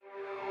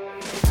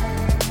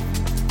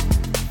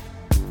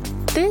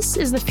This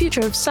is the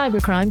Future of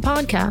Cybercrime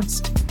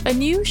podcast, a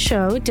new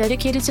show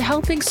dedicated to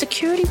helping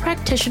security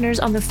practitioners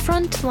on the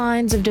front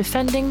lines of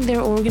defending their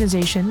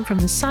organization from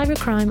the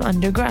cybercrime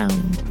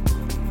underground.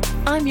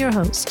 I'm your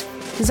host,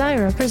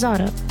 Zaira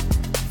Perzado,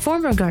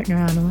 former Gartner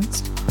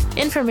analyst,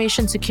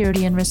 information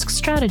security and risk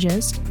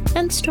strategist,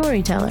 and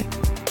storyteller.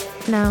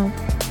 Now,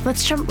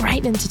 let's jump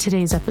right into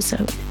today's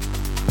episode.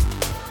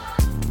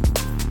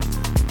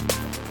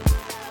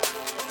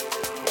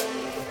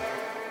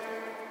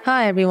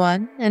 Hi,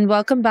 everyone, and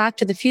welcome back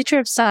to the Future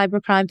of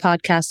Cybercrime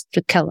podcast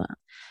with Killa,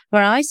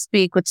 where I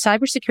speak with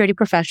cybersecurity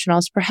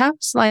professionals,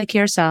 perhaps like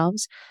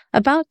yourselves,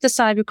 about the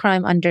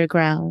cybercrime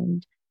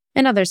underground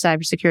and other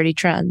cybersecurity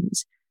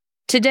trends.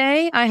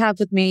 Today, I have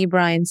with me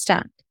Brian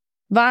Stack,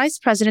 Vice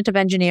President of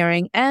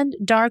Engineering and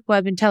Dark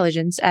Web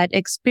Intelligence at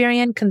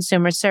Experian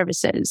Consumer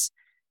Services.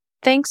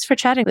 Thanks for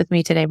chatting with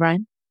me today,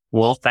 Brian.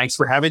 Well, thanks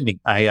for having me.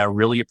 I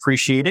really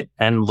appreciate it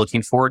and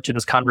looking forward to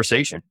this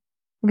conversation.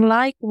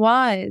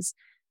 Likewise.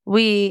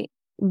 We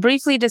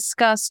briefly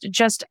discussed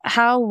just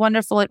how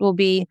wonderful it will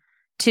be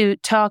to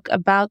talk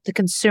about the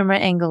consumer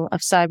angle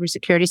of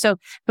cybersecurity. So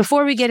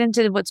before we get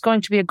into what's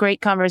going to be a great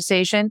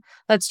conversation,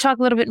 let's talk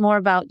a little bit more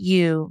about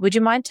you. Would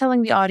you mind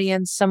telling the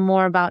audience some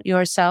more about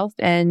yourself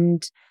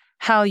and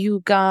how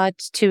you got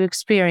to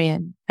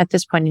Experian at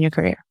this point in your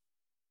career?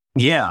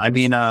 Yeah,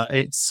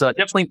 it's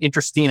definitely an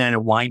interesting and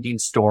a winding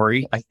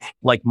story,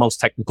 like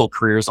most technical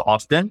careers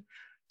often.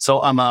 So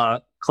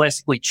I'm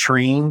classically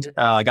trained.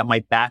 I got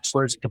my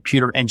bachelor's in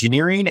computer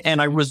engineering,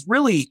 and I was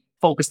really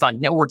focused on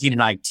networking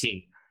and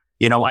IT.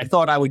 I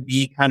thought I would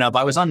be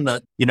I was on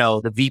the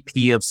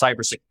VP of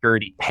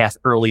cybersecurity path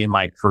early in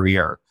my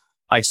career.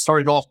 I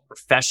started off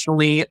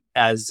professionally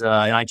as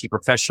an IT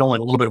professional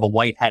and a little bit of a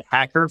white hat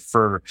hacker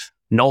for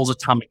Knowles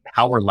Atomic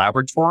Power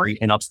Laboratory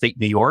in upstate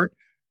New York.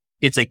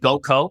 It's a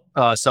GOCO,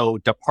 so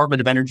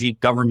Department of Energy,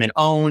 government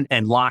owned,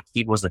 and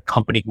Lockheed was the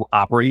company who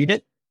operated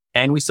it.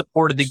 And we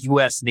supported the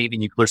U.S. Navy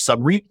nuclear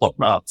submarine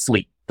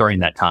fleet during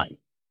that time.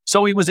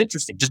 So it was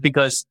interesting just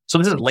because,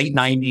 this is late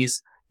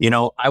 90s,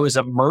 I was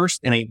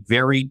immersed in a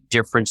very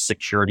different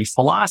security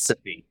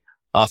philosophy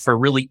for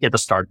really at the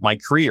start of my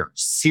career.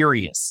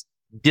 Serious,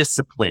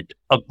 disciplined,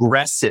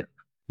 aggressive,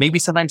 maybe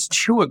sometimes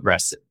too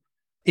aggressive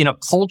in a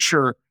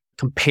culture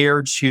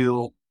compared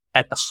to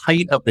at the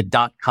height of the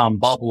dot-com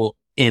bubble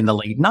in the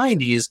late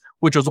 90s,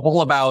 which was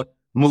all about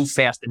move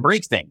fast and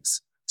break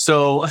things.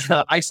 So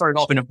I started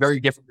off in a very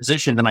different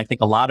position than I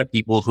think a lot of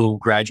people who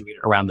graduated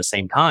around the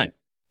same time.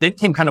 Then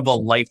came kind of a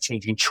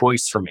life-changing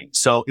choice for me.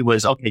 So it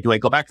was, okay, do I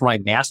go back for my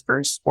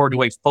master's or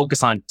do I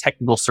focus on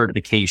technical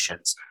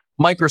certifications?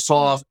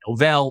 Microsoft,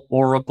 Novell,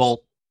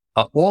 Oracle,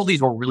 all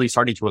these were really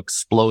starting to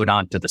explode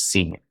onto the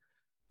scene.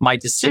 My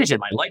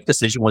life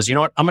decision was,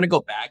 I'm going to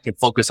go back and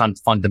focus on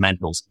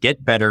fundamentals,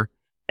 get better.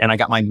 And I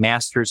got my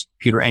master's in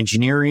computer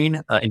engineering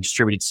in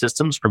distributed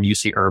systems from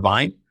UC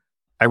Irvine.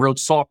 I wrote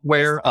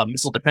software,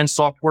 missile defense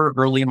software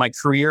early in my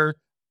career.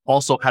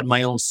 Also had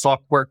my own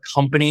software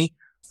company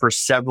for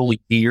several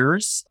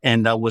years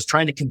and was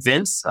trying to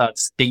convince,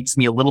 this dates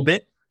me a little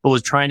bit, but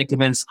was trying to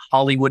convince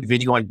Hollywood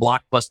Video and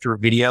Blockbuster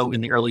Video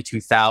in the early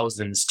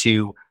 2000s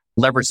to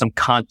leverage some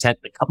content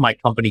that my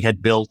company had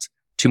built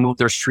to move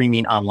their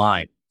streaming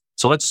online.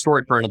 So let's store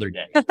it for another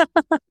day.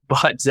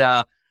 But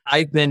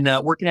I've been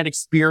working at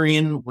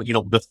Experian,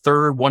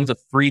 one of the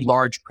three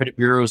large credit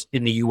bureaus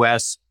in the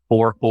U.S.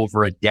 for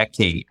over a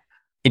decade.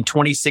 In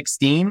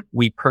 2016,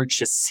 we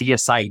purchased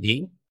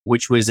CSID,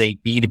 which was a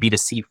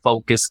B2B2C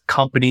focused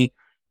company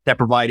that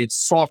provided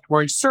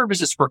software and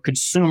services for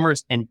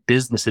consumers and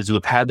businesses who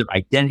have had their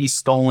identity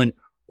stolen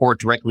or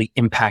directly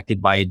impacted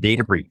by a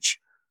data breach.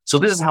 So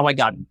this is how I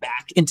got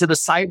back into the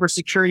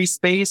cybersecurity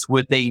space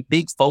with a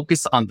big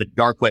focus on the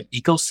dark web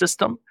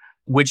ecosystem,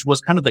 which was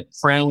kind of the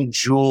crown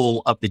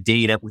jewel of the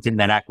data within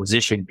that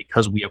acquisition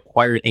because we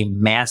acquired a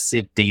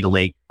massive data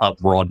lake of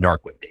raw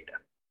dark web data.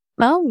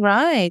 All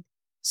right.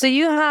 So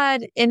you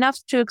had enough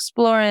to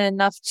explore and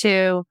enough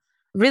to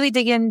really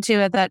dig into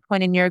at that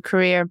point in your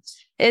career.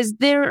 Is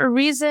there a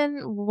reason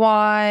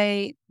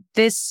why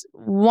this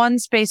one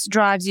space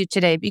drives you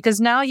today? Because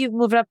now you've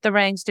moved up the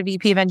ranks to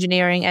VP of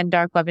Engineering and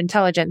Dark Web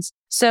Intelligence.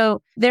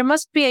 So there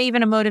must be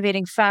even a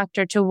motivating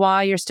factor to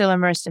why you're still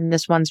immersed in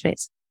this one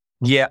space.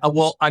 Yeah,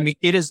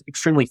 it is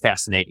extremely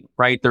fascinating,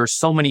 right? There's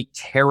so many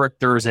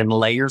characters and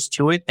layers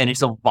to it, and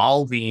it's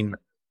evolving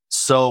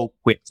so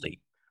quickly.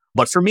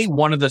 But for me,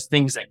 one of the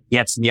things that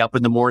gets me up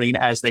in the morning,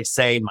 as they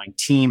say, my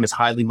team is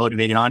highly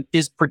motivated on,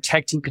 is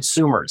protecting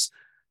consumers,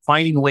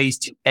 finding ways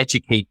to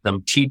educate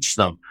them, teach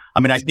them.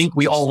 I think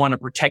we all want to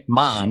protect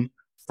mom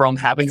from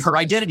having her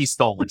identity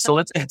stolen. So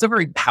it's a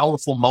very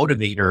powerful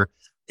motivator.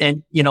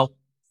 And,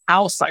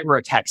 how cyber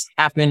attacks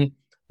happen,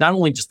 not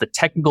only just the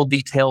technical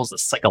details, the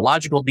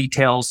psychological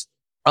details,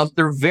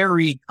 they're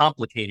very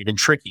complicated and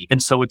tricky.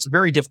 And so it's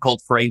very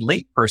difficult for a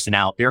lay person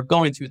out there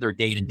going through their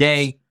day to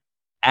day.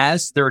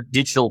 As their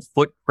digital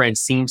footprint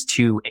seems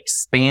to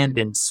expand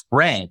and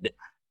spread,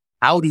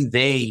 how do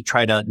they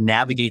try to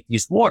navigate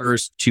these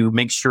waters to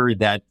make sure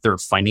that their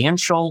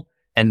financial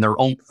and their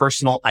own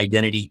personal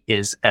identity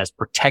is as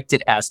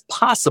protected as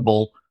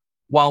possible,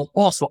 while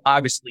also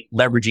obviously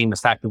leveraging the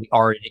fact that we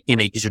are in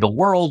a digital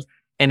world.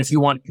 And if you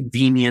want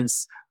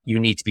convenience, you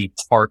need to be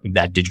part of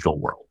that digital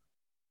world.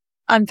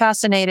 I'm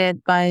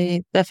fascinated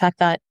by the fact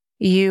that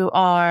you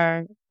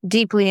are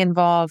deeply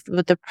involved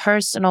with the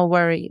personal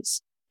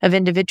worries of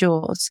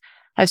individuals.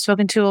 I've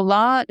spoken to a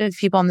lot of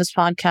people on this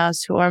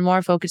podcast who are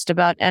more focused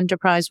about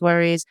enterprise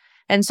worries.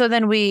 And so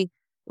then we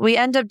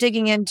end up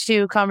digging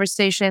into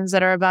conversations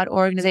that are about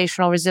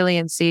organizational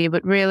resiliency,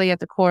 but really at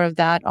the core of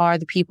that are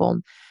the people.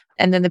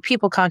 And then the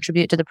people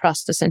contribute to the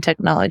process and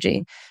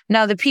technology.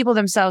 Now, the people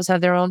themselves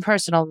have their own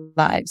personal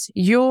lives.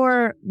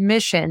 Your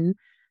mission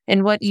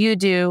and what you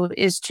do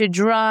is to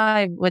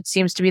drive what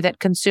seems to be that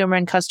consumer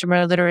and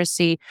customer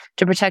literacy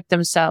to protect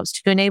themselves,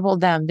 to enable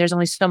them. There's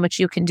only so much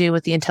you can do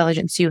with the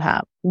intelligence you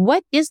have.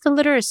 What is the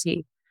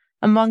literacy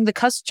among the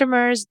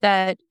customers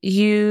that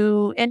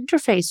you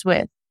interface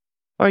with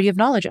or you have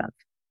knowledge of?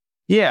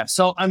 Yeah.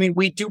 So,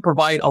 we do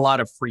provide a lot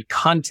of free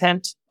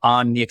content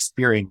on the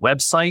Experian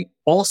website.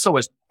 Also,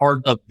 as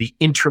part of the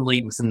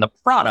interlead within the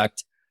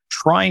product,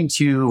 trying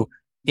to,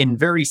 in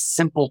very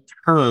simple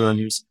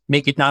terms,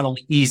 make it not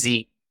only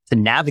easy to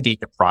navigate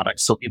the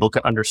product so people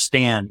can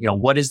understand,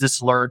 what is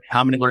this alert?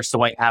 How many alerts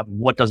do I have?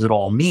 What does it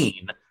all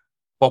mean?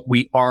 But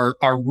we are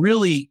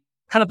really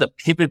kind of the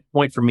pivot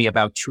point for me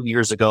about 2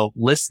 years ago,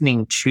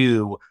 listening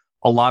to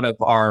a lot of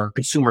our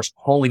consumers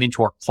calling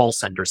into our call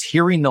centers,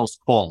 hearing those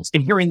calls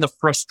and hearing the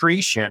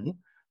frustration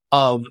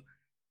of,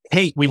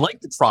 hey, we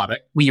like the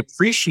product. We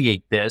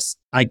appreciate this.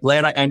 I'm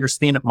glad I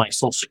understand my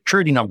social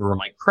security number or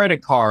my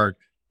credit card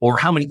or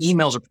how many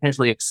emails are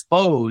potentially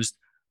exposed.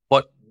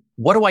 But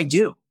what do I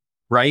do?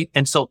 Right.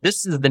 And so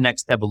this is the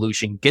next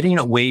evolution, getting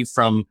away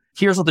from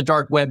here's what the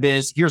dark web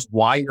is. Here's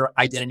why your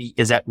identity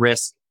is at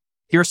risk.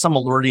 Here's some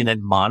alerting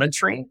and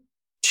monitoring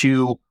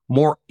to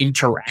more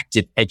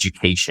interactive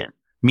education.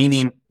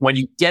 Meaning when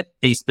you get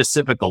a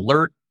specific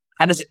alert,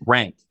 how does it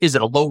rank? Is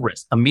it a low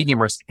risk, a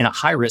medium risk, and a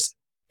high risk?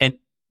 And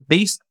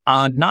based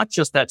on not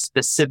just that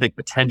specific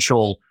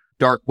potential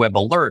dark web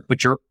alert,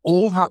 but your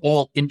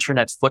overall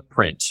internet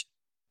footprint,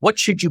 what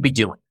should you be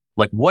doing?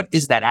 Like, what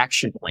is that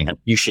action plan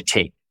you should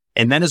take?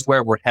 And that is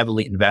where we're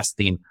heavily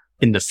investing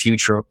in the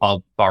future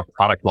of our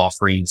product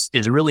offerings,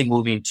 is really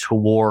moving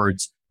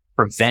towards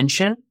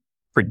prevention,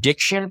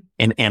 prediction,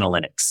 and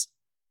analytics.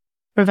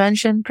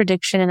 Prevention,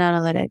 prediction, and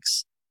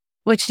analytics,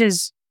 which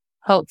is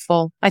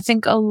hopeful. I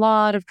think a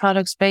lot of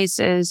product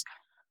spaces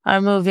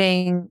are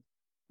moving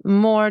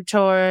more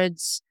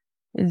towards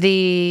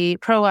the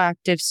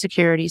proactive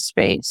security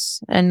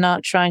space and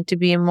not trying to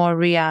be more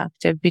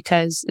reactive,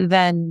 because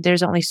then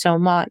there's only so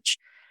much.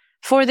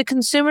 For the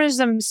consumers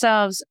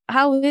themselves,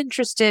 how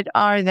interested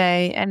are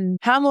they and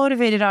how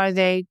motivated are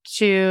they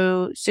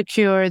to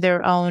secure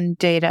their own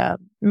data?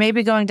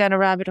 Maybe going down a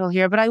rabbit hole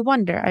here, but I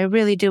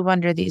really do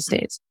wonder these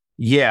days.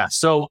 Yeah.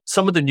 So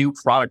some of the new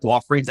product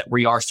offerings that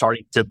we are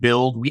starting to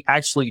build, we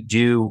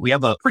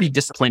have a pretty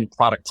disciplined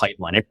product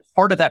pipeline. And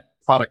part of that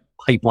product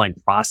pipeline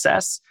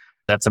process,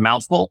 that's a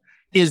mouthful,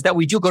 is that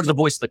we do go to the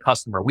voice of the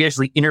customer. We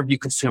actually interview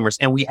consumers,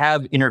 and we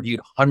have interviewed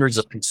hundreds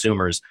of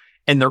consumers.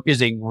 And there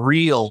is a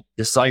real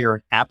desire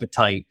and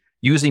appetite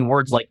using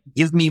words like,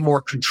 give me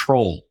more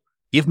control,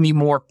 give me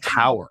more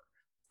power.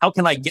 How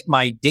can I get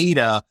my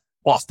data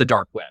off the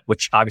dark web,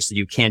 which obviously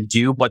you can't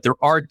do, but there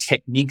are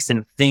techniques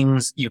and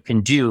things you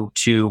can do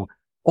to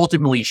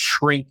ultimately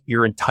shrink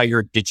your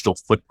entire digital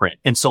footprint.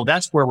 And so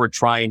that's where we're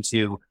trying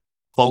to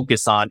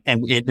focus on.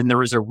 And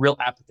there is a real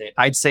appetite.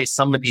 I'd say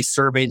some of these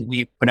surveys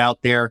we put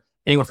out there,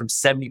 anywhere from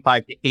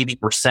 75 to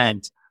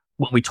 80%,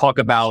 when we talk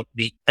about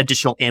the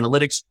additional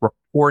analytics,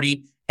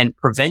 reporting, and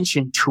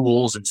prevention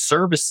tools and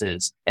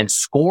services and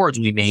scores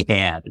we may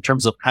add in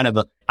terms of kind of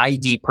an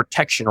ID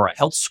protection or a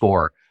health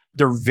score,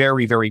 they're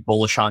very, very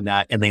bullish on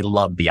that, and they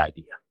love the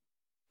idea.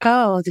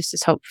 Oh, this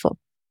is hopeful.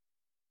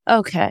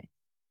 Okay.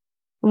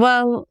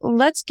 Well,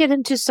 let's get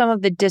into some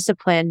of the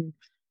discipline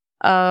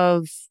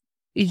of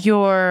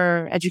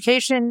your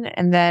education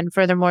and then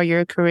furthermore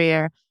your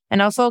career.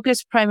 And I'll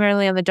focus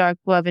primarily on the dark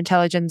web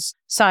intelligence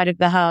side of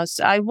the house.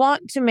 I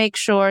want to make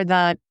sure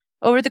that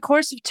over the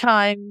course of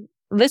time,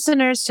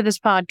 listeners to this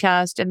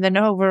podcast and then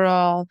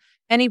overall,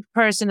 any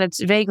person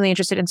that's vaguely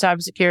interested in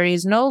cybersecurity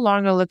is no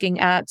longer looking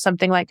at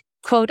something like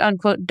quote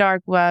unquote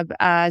dark web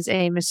as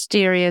a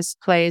mysterious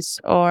place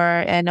or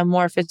an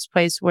amorphous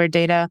place where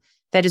data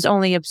that is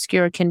only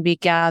obscure can be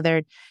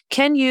gathered.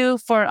 Can you,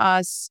 for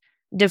us,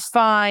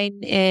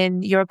 define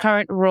in your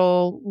current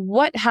role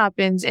what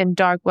happens in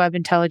dark web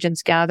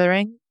intelligence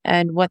gathering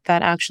and what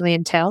that actually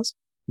entails?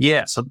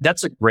 Yeah, so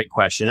that's a great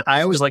question.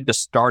 I always like to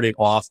start it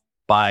off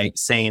by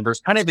saying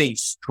there's kind of a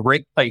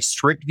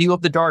strict view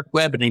of the dark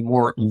web and a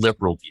more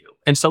liberal view.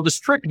 And so the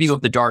strict view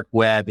of the dark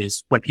web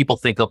is when people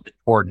think of the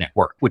Tor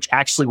network, which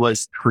actually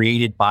was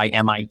created by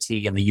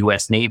MIT and the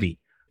US Navy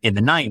in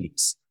the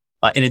 90s,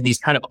 and in these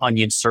kind of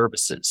onion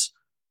services.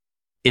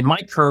 In my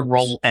current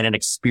role at an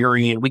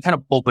Experian, we kind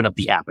of open up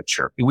the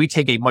aperture. We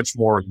take a much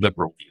more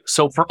liberal view.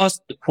 So for us,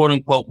 quote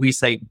unquote, we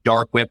say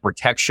dark web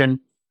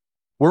protection.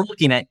 we're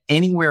looking at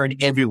anywhere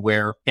and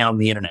everywhere on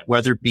the internet,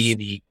 whether it be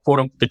the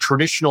the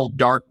traditional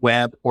dark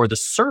web or the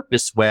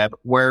surface web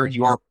where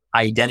your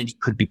identity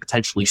could be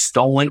potentially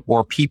stolen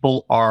or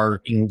people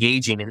are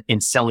engaging in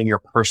selling your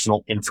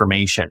personal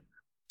information.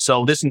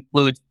 So this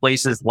includes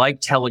places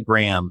like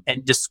Telegram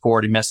and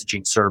Discord and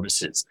messaging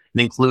services.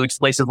 It includes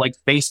places like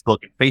Facebook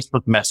and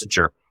Facebook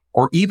Messenger,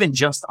 or even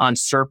just on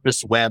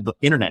surface web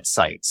internet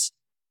sites.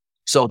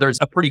 So there's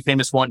a pretty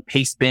famous one,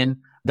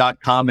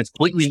 pastebin.com. It's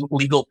completely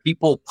legal.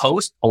 People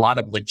post a lot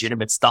of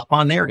legitimate stuff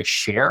on there to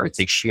share. It's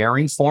a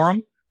sharing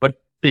forum, but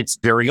it's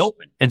very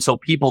open. And so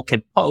people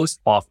can post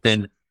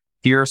often,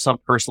 here's some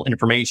personal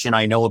information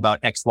I know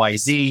about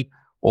XYZ,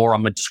 or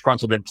I'm a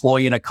disgruntled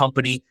employee in a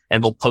company,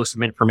 and they'll post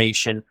some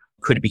information.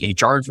 Could be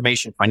HR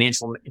information,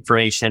 financial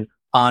information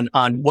on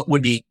what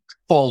would be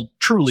called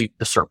truly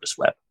the surface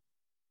web.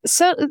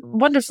 So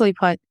wonderfully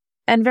put,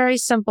 and very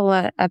simple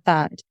at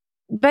that.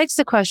 Begs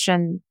the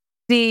question,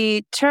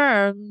 the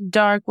term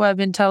dark web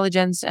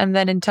intelligence and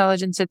then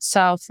intelligence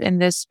itself in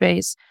this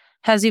space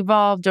has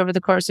evolved over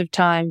the course of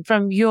time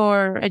from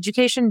your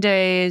education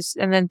days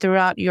and then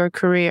throughout your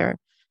career.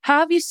 How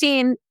have you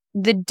seen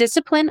the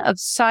discipline of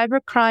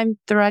cybercrime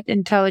threat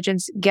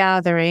intelligence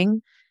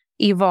gathering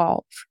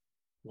evolve?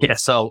 Yeah.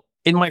 So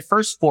in my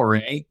first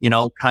foray,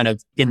 kind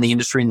of in the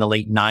industry in the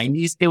late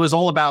 90s, it was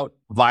all about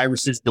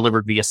viruses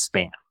delivered via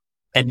spam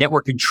and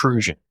network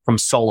intrusion from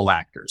solo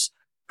actors.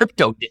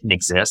 Crypto didn't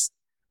exist.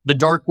 The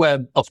dark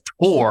web of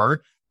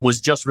Tor was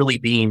just really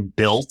being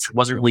built,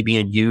 wasn't really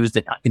being used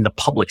in the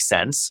public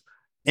sense.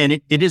 And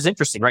it is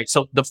interesting, right?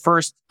 So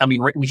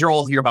we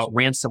all hear about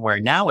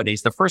ransomware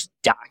nowadays. The first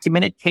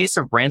documented case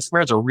of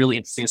ransomware is a really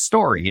interesting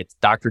story. It's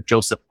Dr.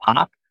 Joseph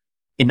Popp.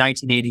 In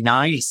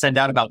 1989, he sent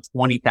out about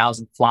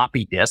 20,000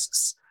 floppy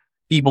disks.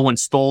 People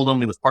installed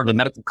them. It was part of a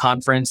medical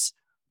conference.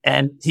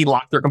 And he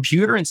locked their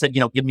computer and said,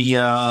 give me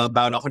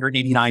about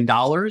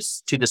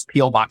 $189 to this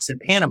PO box in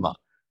Panama.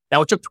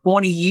 Now, it took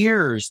 20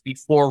 years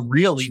before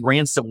really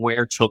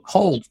ransomware took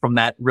hold from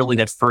that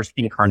first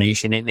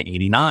incarnation in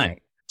 89.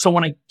 So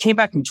when I came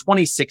back in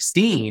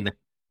 2016,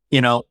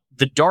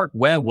 the dark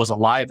web was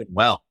alive and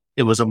well.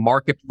 It was a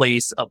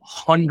marketplace of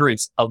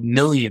hundreds of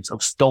millions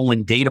of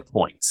stolen data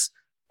points.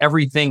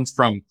 Everything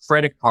from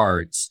credit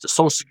cards to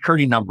social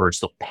security numbers,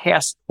 to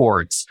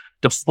passports,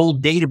 to full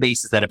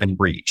databases that have been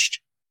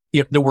breached.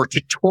 There were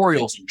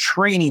tutorials and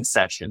training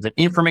sessions and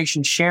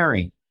information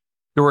sharing.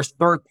 There were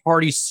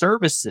third-party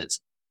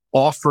services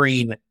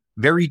offering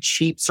very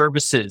cheap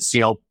services,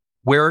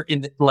 where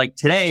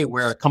today,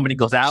 where a company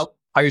goes out,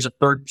 hires a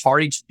third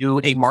party to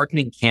do a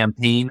marketing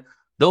campaign.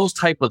 Those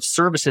type of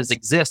services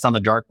exist on the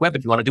dark web.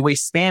 If you want to do a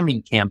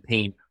spamming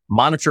campaign,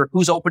 monitor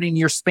who's opening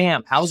your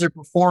spam, how's it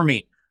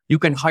performing. You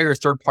can hire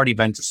third-party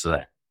vendors for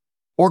that.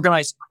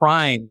 Organized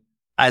crime,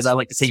 as I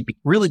like to say,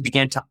 really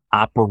began to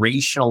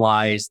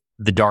operationalize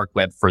the dark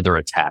web for their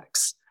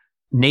attacks.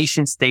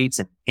 Nation states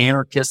and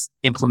anarchists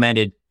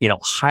implemented,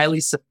 highly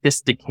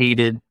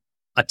sophisticated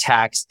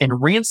attacks, and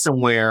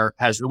ransomware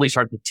has really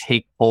started to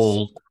take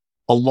hold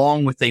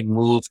along with a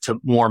move to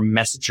more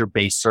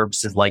messenger-based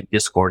services like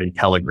Discord and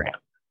Telegram.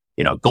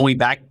 Going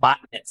back,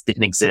 botnets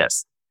didn't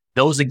exist.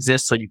 Those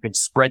exist so you can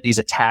spread these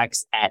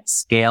attacks at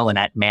scale and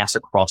at mass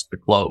across the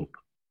globe.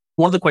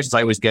 One of the questions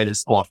I always get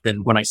is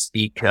often when I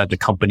speak to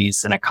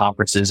companies and at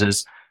conferences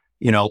is,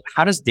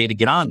 how does data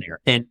get on there?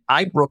 And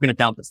I've broken it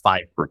down to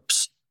 5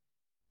 groups.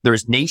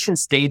 There's nation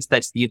states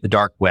that see the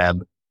dark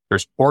web.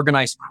 There's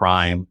organized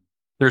crime.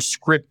 There's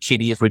script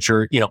kiddies, which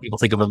are, people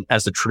think of them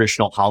as the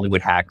traditional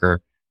Hollywood hacker.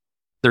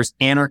 There's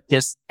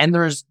anarchists, and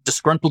there's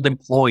disgruntled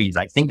employees.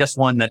 I think that's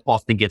one that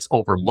often gets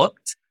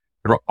overlooked.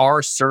 There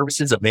are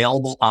services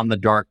available on the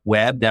dark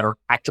web that are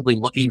actively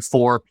looking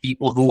for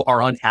people who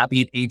are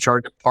unhappy in HR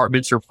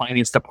departments or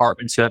finance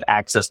departments who have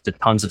access to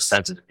tons of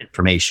sensitive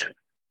information.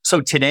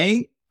 So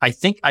today, I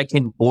think I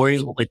can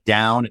boil it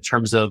down in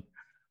terms of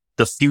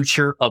the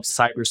future of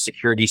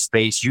cybersecurity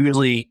space.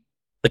 Usually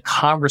the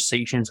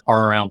conversations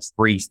are around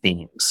 3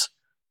 themes.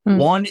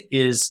 One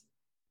is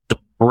the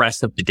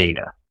breadth of the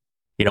data.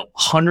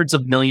 Hundreds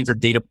of millions of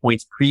data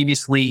points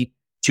previously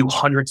to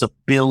hundreds of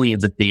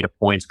billions of data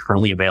points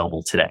currently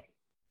available today.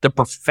 The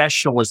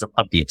professionalism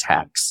of the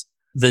attacks.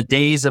 The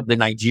days of the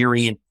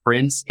Nigerian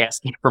prince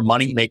asking for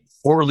money in a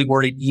poorly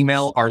worded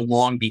email are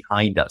long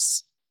behind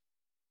us.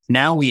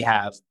 Now we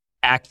have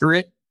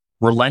accurate,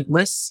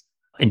 relentless,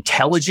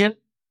 intelligent,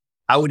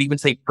 I would even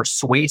say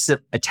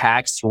persuasive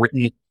attacks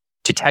written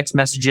to text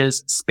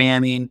messages,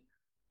 spamming,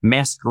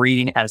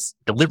 masquerading as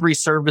delivery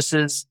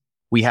services.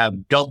 We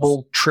have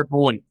double,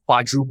 triple, and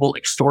quadruple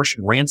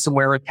extortion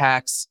ransomware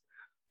attacks.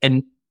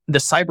 And the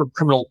cyber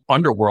criminal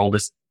underworld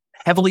is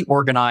heavily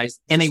organized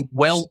and a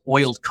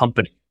well-oiled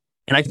company.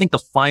 And I think the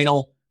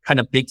final kind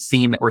of big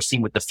theme that we're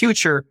seeing with the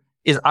future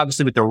is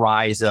obviously with the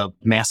rise of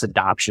mass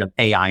adoption of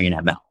AI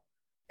and ML.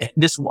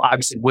 This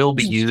obviously will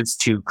be used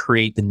to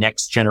create the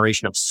next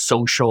generation of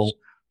social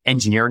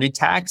engineering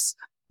attacks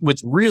with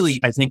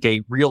really, I think,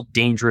 a real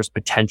dangerous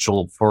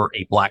potential for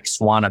a black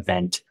swan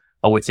event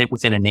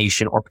within a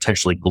nation or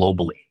potentially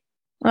globally.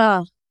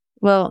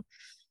 Well,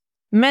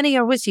 many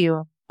are with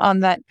you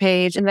on that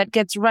page. And that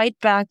gets right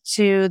back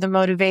to the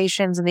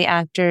motivations and the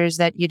actors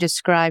that you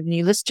described. And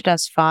you listed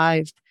us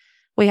 5.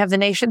 We have the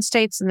nation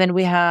states, and then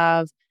we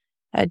have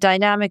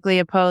dynamically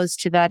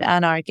opposed to that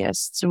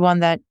anarchists, one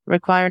that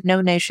required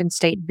no nation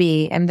state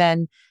be. And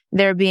then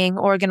there being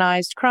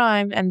organized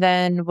crime, and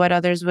then what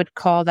others would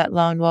call that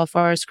lone wolf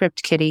or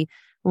script kiddie,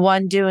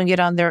 one doing it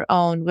on their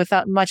own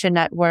without much a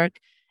network,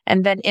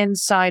 and then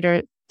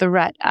insider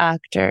threat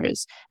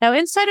actors. Now,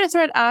 insider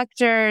threat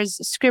actors,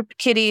 script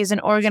kiddies,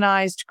 and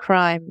organized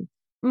crime,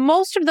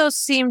 most of those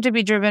seem to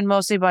be driven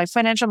mostly by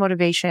financial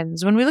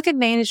motivations. When we look at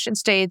nation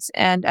states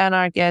and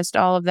anarchists,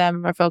 all of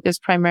them are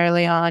focused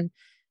primarily on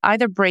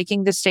either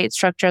breaking the state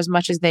structure as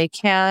much as they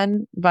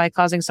can by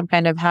causing some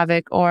kind of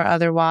havoc, or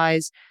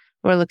otherwise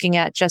we're looking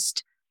at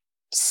just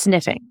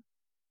sniffing,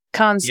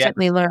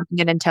 constantly learning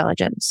and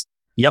intelligence.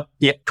 Yep.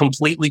 Yeah.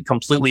 Completely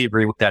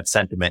agree with that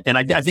sentiment. And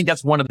I think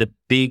that's one of the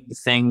big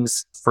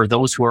things for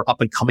those who are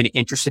up and coming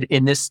interested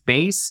in this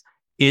space.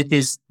 It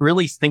is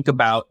really think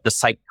about the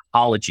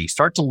psychology.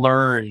 Start to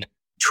learn.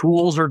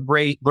 Tools are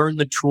great. Learn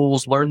the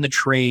tools, learn the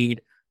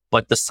trade.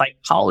 But the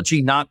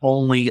psychology not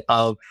only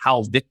of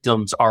how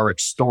victims are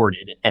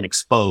extorted and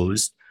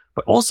exposed,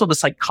 but also the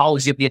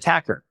psychology of the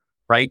attacker,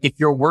 right? If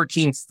you're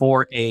working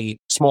for a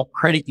small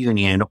credit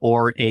union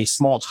or a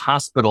small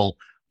hospital,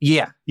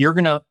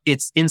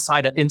 it's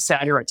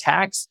insider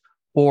attacks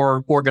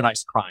or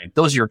organized crime.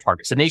 Those are your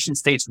targets. The nation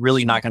state's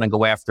really not going to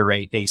go after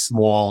a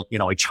small,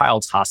 a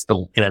child's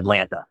hospital in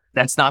Atlanta.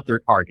 That's not their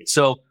target.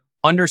 So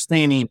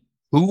understanding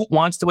who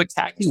wants to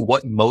attack you,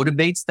 what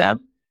motivates them,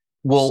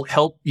 will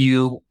help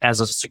you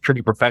as a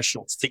security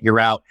professional figure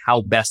out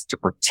how best to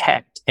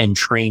protect and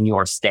train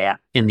your staff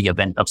in the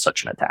event of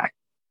such an attack.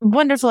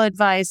 Wonderful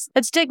advice.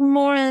 Let's dig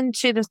more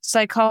into the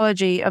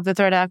psychology of the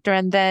threat actor,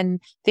 and then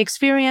the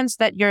experience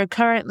that you're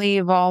currently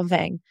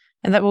evolving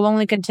and that will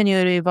only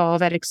continue to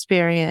evolve at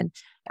Experian.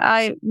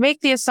 I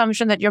make the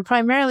assumption that you're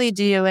primarily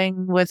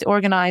dealing with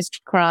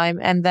organized crime,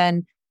 and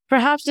then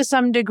perhaps to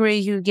some degree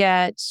you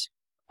get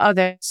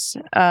others.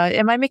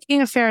 Am I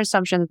making a fair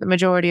assumption that the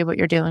majority of what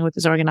you're dealing with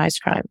is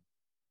organized crime?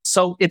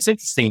 So it's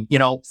interesting.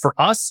 For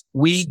us,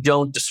 we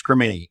don't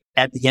discriminate.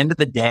 At the end of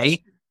the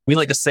day, we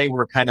like to say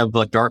we're kind of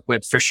a dark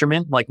web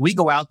fishermen. Like, we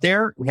go out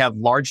there, we have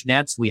large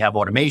nets, we have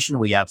automation,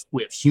 we have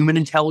human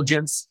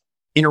intelligence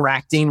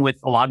interacting with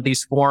a lot of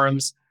these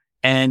forums.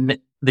 And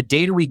the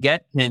data we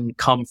get can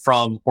come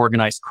from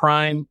organized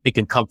crime. It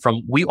can come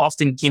from, we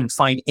often can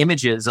find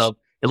images of,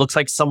 it looks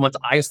like someone's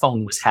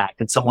iPhone was hacked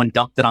and someone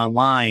dumped it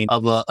online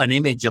of an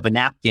image of a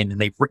napkin,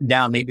 and they've written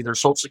down maybe their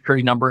social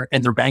security number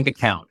and their bank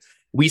account.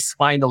 We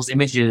find those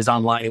images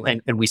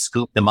online and we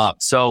scoop them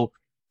up. So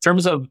in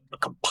terms of a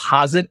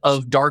composite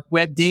of dark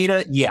web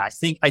data, I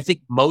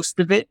think most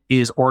of it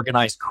is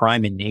organized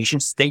crime and nation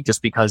state,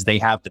 just because they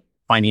have the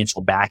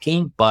financial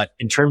backing. But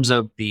in terms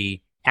of the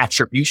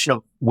attribution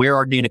of where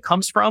our data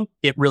comes from,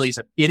 it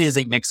is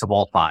a mix of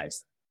all 5.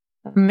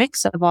 A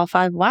mix of all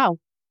 5. Wow.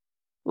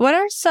 What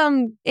are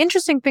some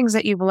interesting things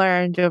that you've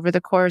learned over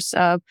the course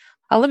of,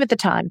 I'll limit the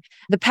time,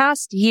 the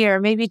past year,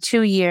 maybe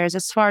 2 years,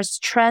 as far as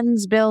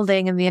trends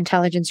building and the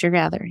intelligence you're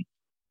gathering?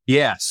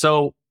 Yeah.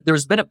 So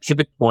there's been a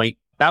pivot point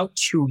about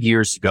 2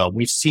 years ago.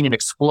 We've seen an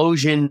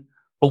explosion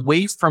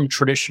away from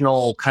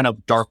traditional kind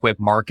of dark web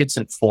markets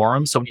and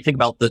forums. So when you think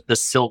about the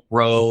Silk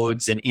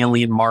Roads and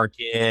Alien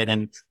Market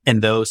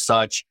and those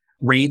such,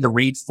 the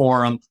Raid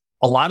Forum,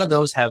 a lot of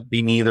those have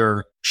been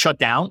either shut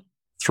down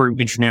through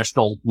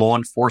international law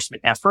enforcement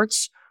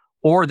efforts,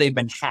 or they've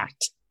been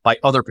hacked by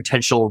other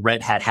potential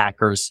red hat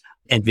hackers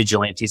and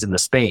vigilantes in the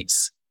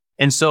space.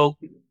 And so,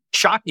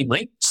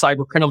 shockingly,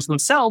 cyber criminals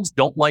themselves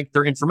don't like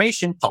their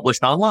information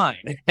published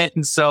online.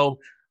 And so,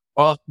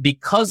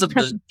 because of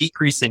the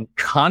decrease in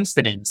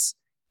confidence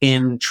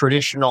in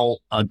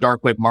traditional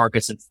dark web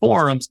markets and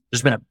forums,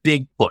 there's been a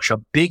big push, a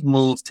big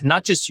move to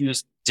not just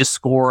use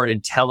Discord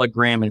and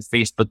Telegram and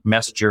Facebook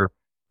Messenger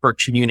for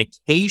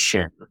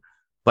communication,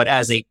 but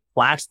as a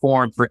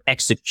platform for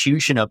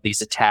execution of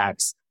these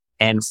attacks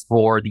and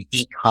for the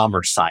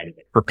e-commerce side of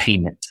it, for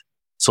payment.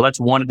 So that's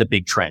one of the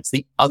big trends.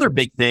 The other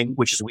big thing,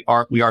 which is we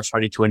are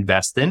starting to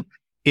invest in,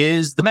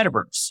 is the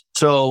metaverse.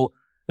 So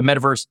the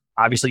metaverse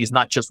obviously is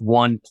not just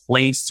one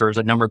place. There's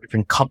a number of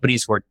different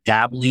companies who are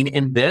dabbling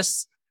in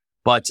this,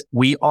 but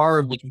we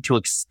are looking to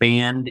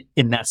expand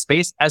in that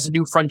space as a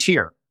new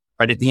frontier,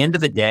 right? At the end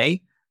of the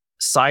day,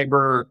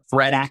 cyber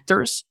threat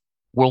actors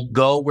will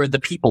go where the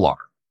people are.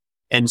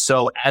 And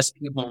so as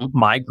people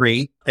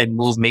migrate and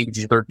move maybe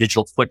to their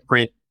digital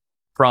footprint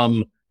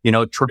from,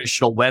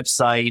 traditional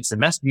websites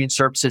and messaging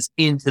services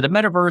into the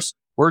metaverse,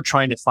 we're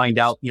trying to find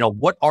out,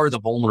 what are the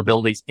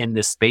vulnerabilities in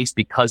this space,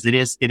 because it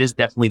is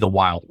definitely the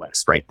Wild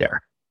West right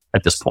there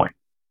at this point.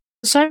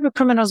 Cyber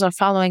criminals are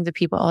following the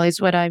people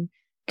is what I'm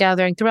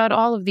gathering throughout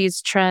all of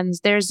these trends.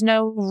 There's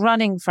no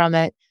running from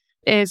it.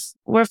 If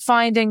we're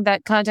finding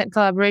that content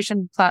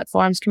collaboration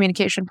platforms,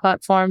 communication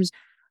platforms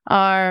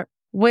are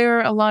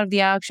where a lot of the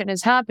action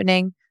is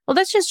happening, well,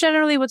 that's just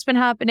generally what's been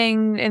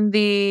happening in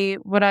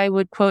what I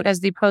would quote as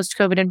the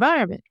post-COVID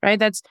environment, right?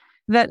 That's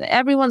that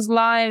everyone's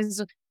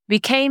lives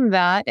became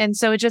that. And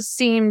so it just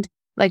seemed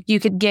like you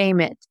could game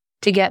it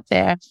to get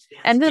there.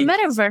 And the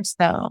metaverse,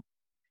 though,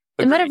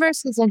 the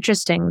metaverse is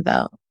interesting,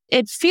 though.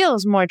 It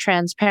feels more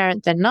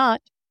transparent than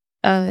not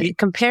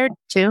compared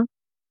to.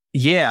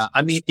 Yeah,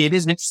 I mean, it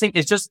is interesting.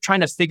 It's just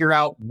trying to figure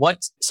out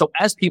so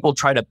as people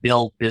try to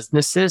build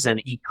businesses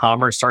and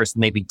e-commerce starts to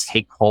maybe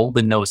take hold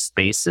in those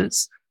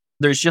spaces,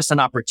 there's just an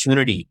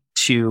opportunity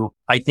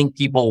I think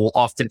people will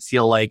often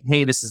feel like,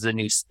 hey, this is a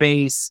new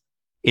space.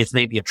 It's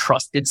maybe a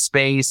trusted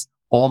space.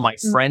 All my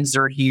friends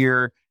are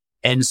here.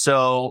 And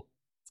so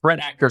threat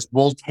actors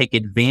will take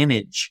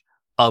advantage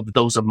of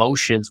those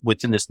emotions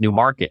within this new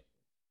market.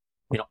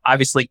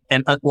 Obviously,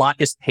 and a lot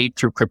is paid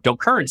through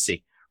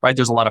cryptocurrency, right?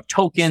 There's a lot of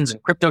tokens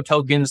and crypto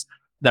tokens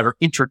that are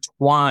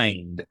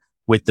intertwined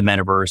with the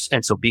metaverse.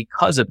 And so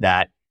because of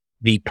that,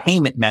 the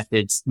payment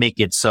methods make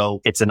it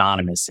so it's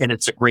anonymous, and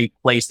it's a great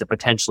place to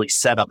potentially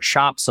set up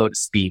shop, so to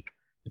speak,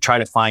 to try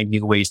to find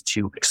new ways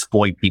to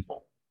exploit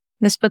people.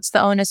 This puts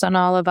the onus on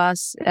all of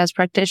us as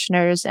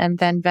practitioners and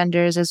then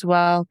vendors as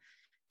well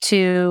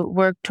to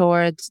work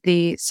towards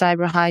the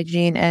cyber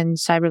hygiene and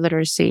cyber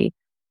literacy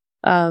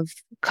of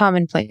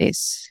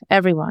commonplace,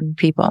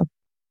 people.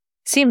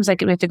 Seems like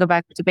we have to go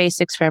back to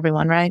basics for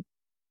everyone, right?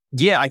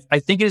 Yeah, I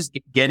think it is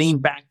getting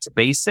back to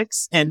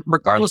basics. And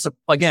regardless of,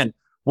 again,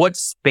 what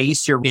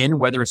space you're in,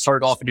 whether it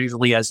started off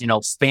initially as,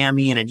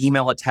 spamming and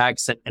email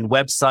attacks and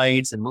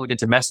websites and moved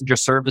into messenger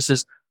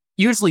services,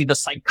 usually the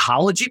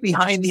psychology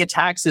behind the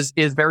attacks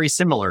is very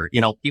similar.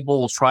 People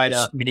will try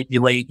to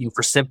manipulate you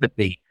for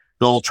sympathy.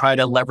 They'll try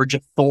to leverage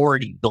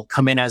authority. They'll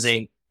come in as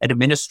an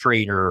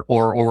administrator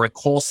or a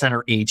call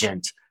center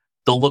agent.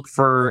 They'll look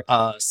for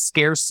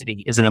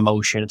scarcity as an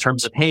emotion in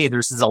terms of, hey,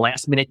 this is a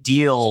last minute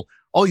deal.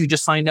 Oh, you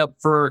just signed up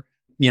for,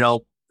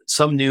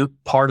 some new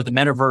part of the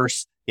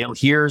metaverse.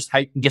 Here's how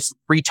you can get some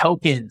free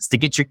tokens to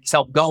get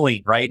yourself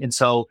going, right? And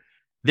so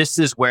this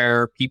is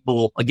where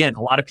people, again,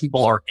 a lot of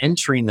people are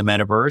entering the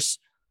metaverse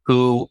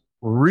who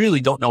really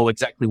don't know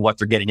exactly what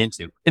they're getting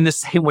into. In the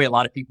same way, a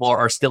lot of people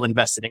are still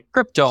invested in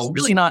crypto,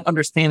 really not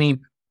understanding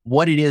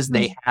what it is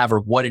they have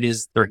or what it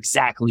is they're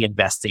exactly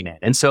investing in.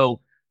 And so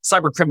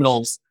cyber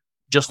criminals,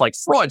 just like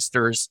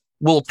fraudsters,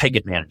 will take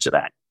advantage of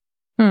that.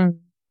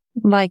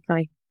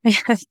 Likely.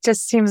 It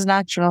just seems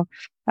natural,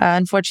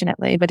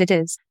 unfortunately, but it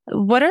is.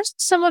 What are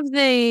some of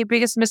the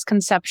biggest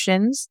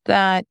misconceptions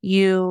that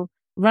you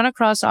run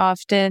across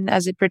often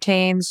as it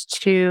pertains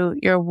to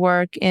your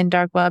work in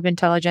dark web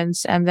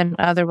intelligence and then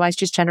otherwise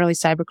just generally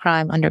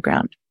cybercrime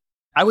underground?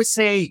 I would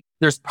say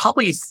there's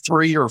probably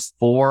 3 or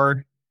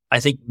 4, I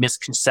think,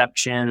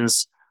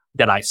 misconceptions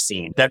that I've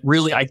seen that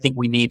really I think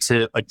we need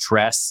to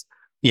address,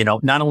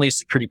 not only as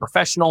security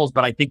professionals,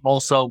 but I think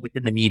also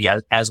within the media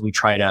as we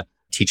try to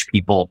teach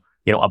people,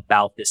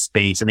 about this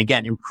space. And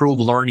again, improve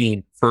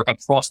learning for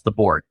across the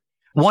board.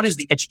 One is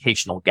the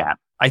educational gap.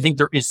 I think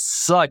there is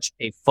such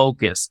a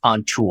focus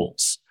on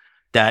tools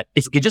that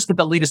if you could just get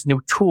the latest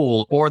new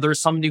tool, or there's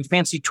some new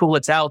fancy tool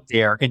that's out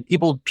there, and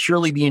people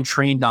purely being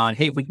trained on,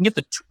 hey, if we can get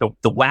the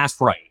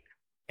WAF right,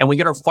 and we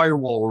get our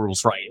firewall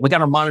rules right, we got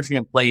our monitoring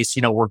in place,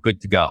 we're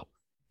good to go.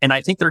 And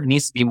I think there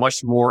needs to be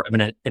much more of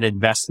an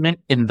investment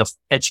in the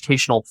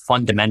educational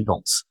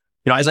fundamentals.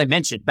 As I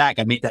mentioned back,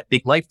 I made that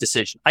big life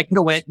decision. I could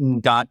have went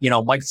and got,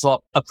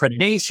 Microsoft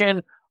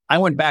accreditation. I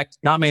went back,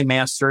 got my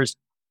master's,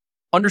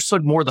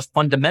 understood more the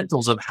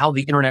fundamentals of how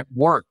the internet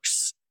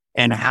works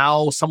and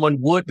how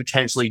someone would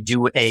potentially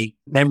do a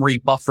memory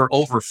buffer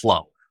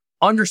overflow.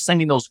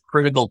 Understanding those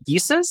critical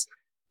pieces,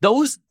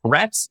 those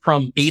threats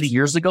from 80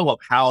 years ago of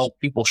how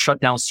people shut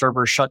down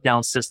servers, shut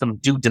down systems,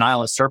 do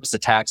denial of service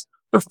attacks,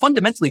 they're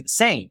fundamentally the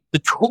same. The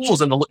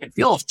tools and the look and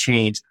feel have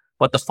changed,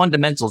 but the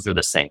fundamentals are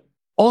the same.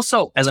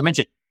 Also, as I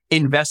mentioned,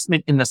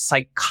 investment in the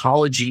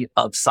psychology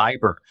of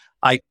cyber.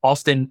 I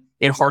often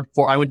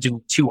I went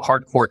to 2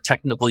 hardcore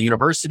technical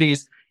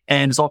universities,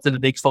 and it's often the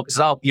big focus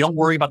out. You don't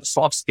worry about the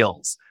soft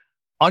skills.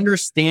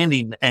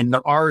 Understanding, and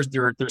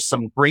there's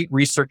some great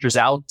researchers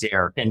out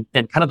there, and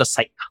kind of the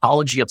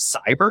psychology of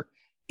cyber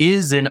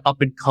is an up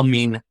and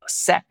coming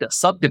a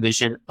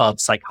subdivision of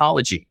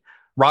psychology.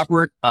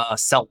 Robert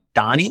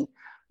Cialdini,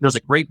 there's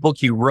a great book.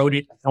 He wrote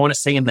it, I want to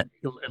say in the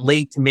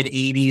late to mid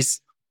 80s.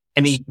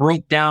 And he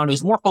broke down, it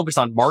was more focused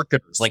on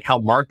marketers, like how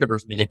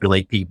marketers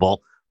manipulate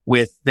people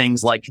with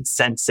things like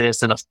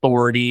consensus and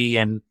authority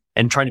and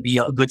trying to be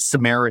a good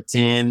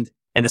Samaritan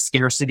and the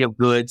scarcity of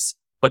goods.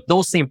 But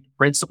those same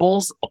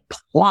principles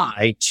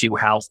apply to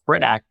how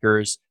threat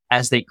actors,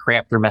 as they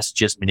craft their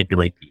messages,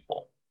 manipulate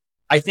people.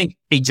 I think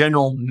a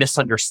general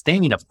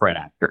misunderstanding of threat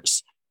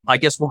actors. I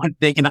guess one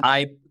thing, and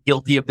I'm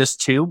guilty of this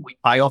too,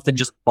 I often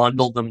just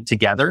bundle them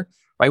together,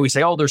 right? We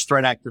say, oh, there's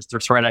threat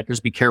actors,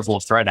 be careful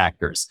of threat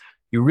actors.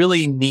 You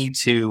really need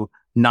to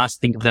not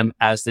think of them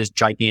as this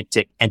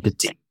gigantic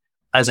entity.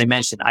 As I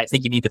mentioned, I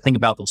think you need to think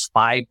about those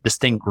 5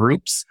 distinct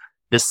groups,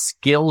 the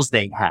skills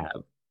they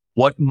have,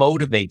 what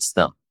motivates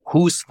them,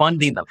 who's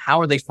funding them,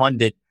 how are they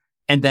funded,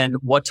 and then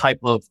what type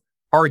of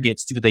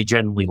targets do they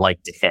generally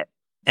like to hit.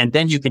 And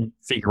then you can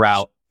figure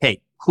out, hey,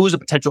 who's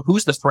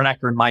the threat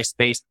actor in my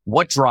space?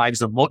 What drives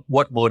them?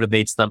 What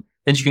motivates them?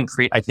 Then you can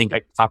create, I think,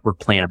 a proper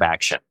plan of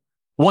action.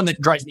 One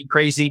that drives me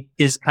crazy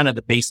is kind of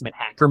the basement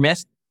hacker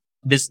myth.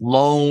 This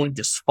lone,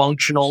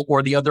 dysfunctional,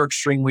 or the other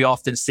extreme we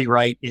often see,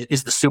 right,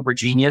 is the super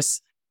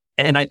genius.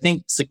 And I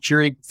think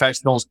security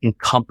professionals in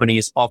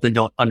companies often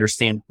don't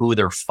understand who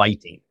they're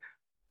fighting.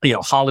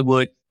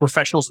 Hollywood,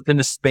 professionals within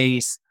the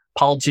space,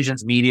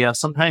 politicians, media,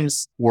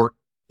 sometimes we're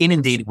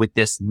inundated with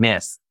this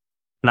myth.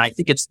 And I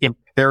think it's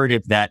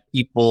imperative that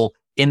people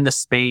in the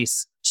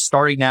space,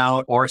 starting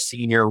out or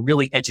senior,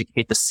 really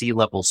educate the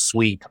C-level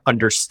suite,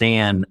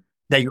 understand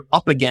that you're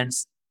up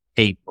against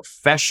a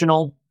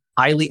professional,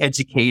 highly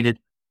educated,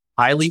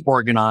 highly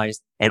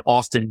organized, and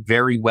often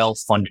very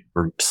well-funded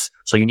groups.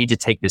 So you need to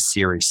take this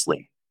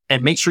seriously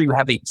and make sure you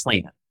have a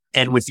plan.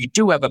 And if you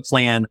do have a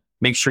plan,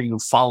 make sure you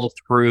follow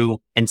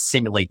through and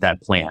simulate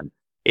that plan.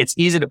 It's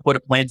easy to put a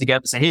plan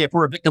together and say, hey, if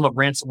we're a victim of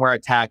ransomware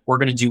attack, we're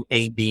going to do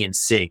A, B, and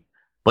C.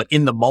 But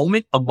in the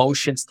moment,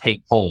 emotions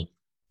take hold.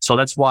 So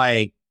that's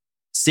why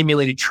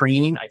simulated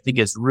training, I think,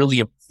 is really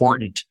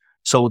important,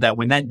 so that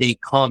when that day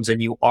comes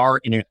and you are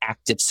in an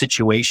active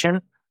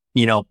situation,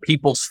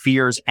 people's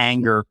fears,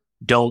 anger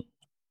don't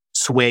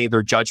sway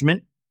their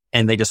judgment,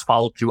 and they just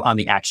follow through on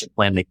the action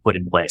plan they put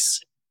in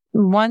place.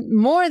 One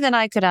more than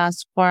I could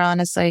ask for,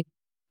 honestly.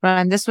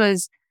 Ryan, this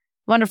was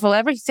wonderful.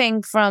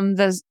 Everything from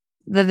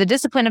the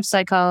discipline of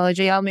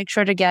psychology. I'll make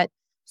sure to get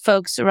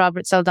folks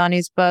Robert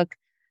Saldani's book,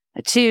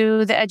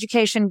 to the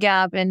education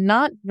gap and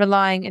not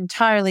relying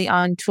entirely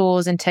on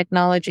tools and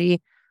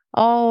technology,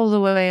 all the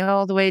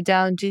way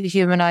down to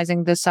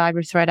humanizing the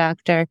cyber threat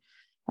actor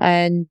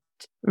and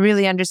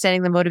really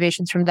understanding the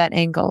motivations from that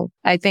angle.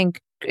 I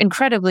think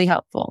incredibly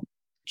helpful.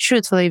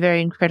 Truthfully,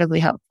 very incredibly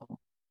helpful.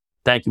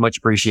 Thank you. Much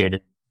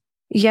appreciated.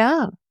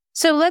 Yeah.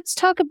 So let's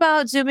talk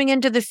about zooming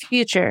into the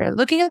future,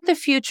 looking at the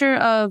future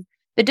of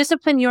the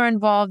discipline you're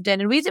involved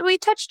in. And we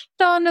touched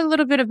on a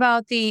little bit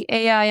about the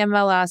AI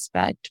ML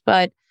aspect,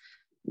 but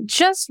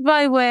just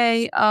by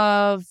way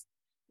of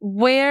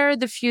where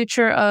the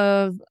future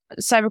of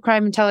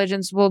cybercrime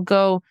intelligence will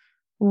go,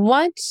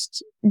 what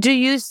do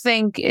you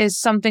think is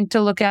something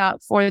to look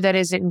out for that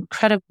is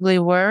incredibly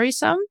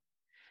worrisome?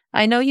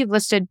 I know you've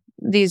listed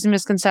these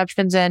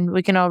misconceptions and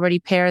we can already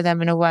pair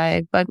them in a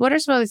way, but what are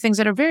some other things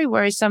that are very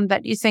worrisome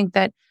that you think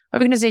that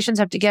organizations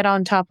have to get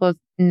on top of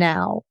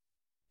now?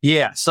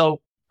 Yeah.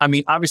 So,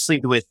 obviously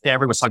with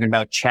everyone's talking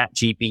about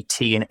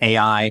ChatGPT and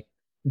AI,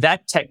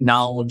 that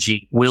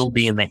technology will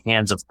be in the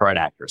hands of threat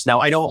actors. Now,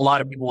 I know a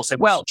lot of people will say,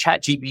 well,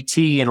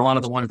 ChatGPT and a lot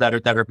of the ones that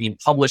are being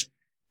published,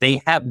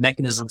 they have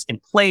mechanisms in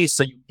place.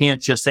 So you can't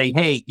just say,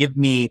 hey, give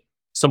me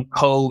some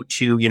code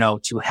to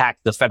hack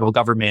the federal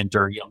government,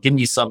 or, give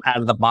me some out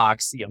of the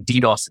box,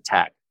 DDoS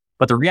attack.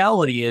 But the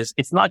reality is,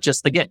 it's not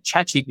just, again,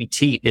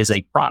 ChatGPT is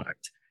a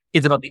product.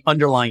 It's about the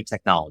underlying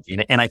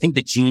technology. And I think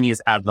the genie is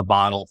out of the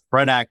bottle.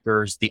 Threat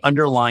actors, the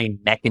underlying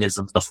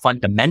mechanisms, the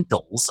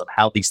fundamentals of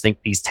how these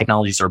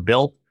technologies are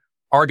built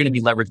are going to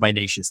be leveraged by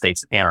nation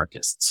states and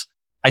anarchists.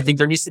 I think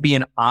there needs to be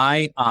an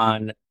eye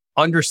on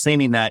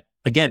understanding that,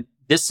 again,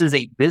 this is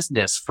a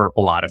business for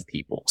a lot of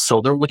people. So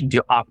they're looking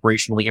to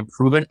operationally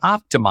improve and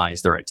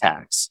optimize their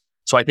attacks.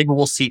 So I think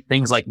we'll see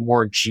things like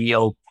more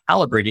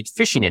geo-calibrated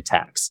phishing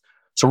attacks.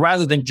 So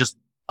rather than just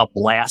a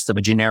blast of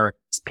a generic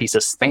piece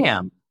of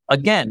spam,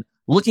 again,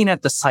 looking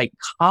at the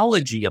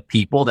psychology of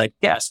people that,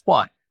 guess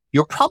what?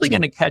 You're probably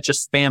going to catch a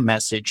spam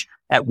message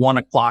at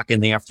 1:00 in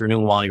the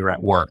afternoon while you're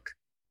at work.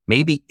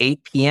 Maybe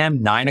 8 p.m.,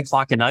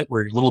 9:00 at night,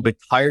 where you're a little bit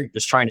tired,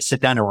 just trying to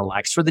sit down and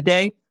relax for the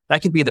day.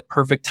 That could be the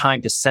perfect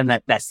time to send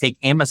that fake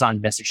Amazon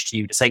message to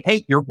you to say,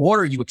 hey, your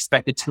order you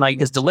expected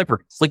tonight is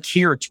delivered. Click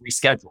here to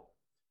reschedule.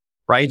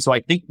 Right? So I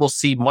think we'll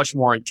see much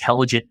more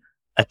intelligent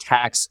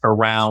attacks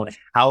around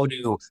how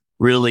to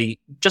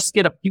really just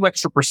get a few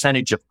extra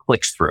percentage of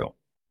clicks through.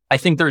 I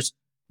think there's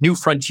new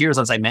frontiers,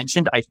 as I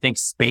mentioned. I think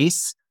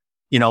space,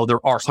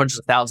 there are hundreds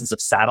of thousands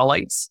of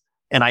satellites.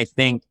 And I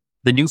think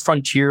the new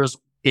frontiers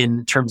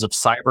in terms of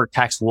cyber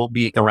attacks will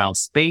be around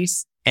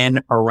space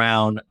and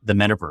around the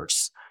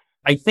metaverse.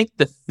 I think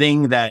the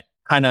thing that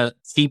kind of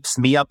keeps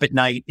me up at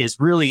night is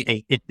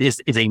really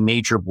a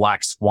major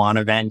black swan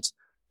event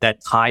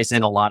that ties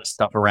in a lot of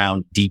stuff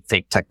around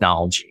deepfake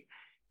technology.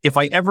 If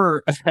I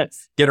ever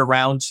get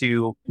around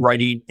to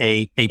writing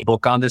a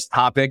book on this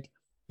topic,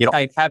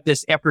 I have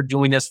this, after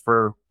doing this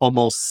for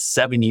almost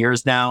 7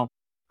 years now,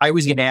 I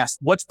always get asked,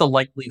 what's the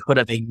likelihood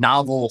of a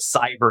novel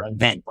cyber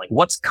event? Like,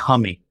 what's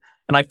coming?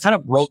 And I've kind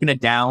of broken it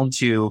down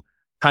to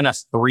kind of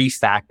 3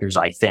 factors,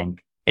 I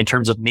think, in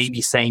terms of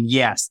maybe saying,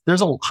 yes,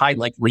 there's a high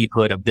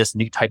likelihood of this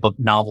new type of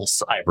novel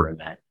cyber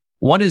event.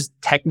 One is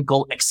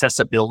technical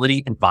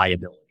accessibility and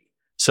viability.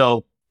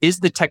 So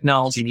is the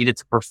technology needed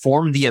to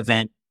perform the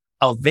event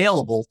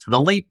available to the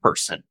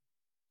layperson?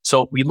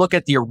 So if we look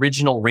at the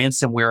original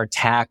ransomware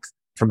attack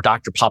from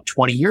Dr. Pop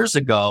 20 years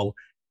ago,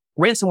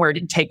 ransomware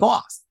didn't take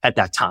off at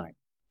that time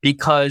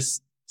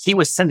because he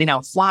was sending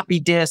out floppy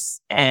disks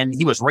and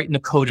he was writing the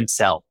code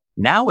himself.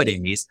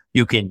 Nowadays,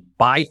 you can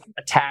buy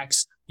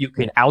attacks, you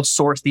can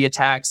outsource the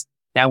attacks.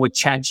 Now with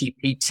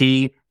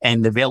ChatGPT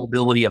and the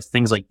availability of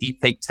things like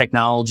deepfake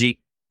technology,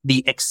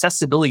 the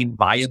accessibility and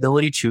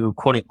viability to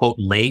quote unquote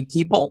lay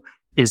people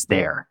is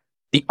there.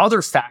 The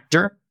other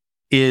factor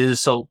is,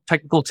 so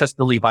technical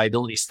accessibility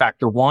viability is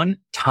factor one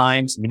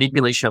times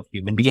manipulation of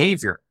human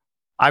behavior.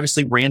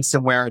 Obviously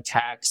ransomware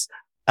attacks,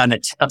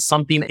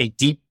 a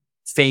deep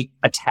fake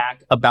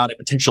attack about a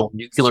potential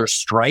nuclear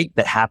strike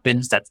that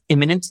happens that's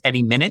imminent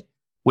any minute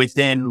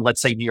within,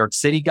 let's say, New York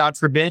City, God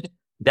forbid,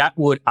 that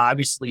would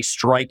obviously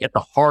strike at the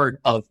heart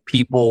of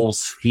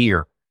people's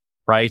fear,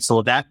 right?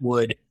 So that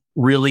would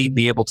really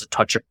be able to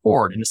touch a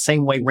chord. In the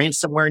same way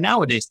ransomware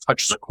nowadays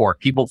touches a chord.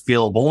 People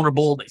feel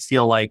vulnerable. They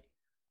feel like,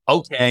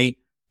 okay,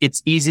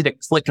 it's easy to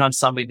click on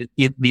somebody to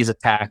get these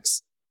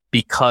attacks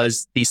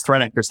because these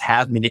threat actors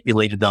have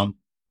manipulated them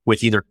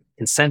with either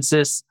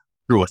consensus,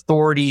 through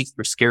authority,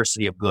 through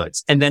scarcity of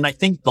goods. And then I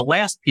think the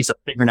last piece of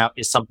figuring out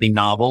is something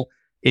novel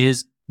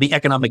is the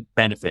economic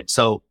benefit.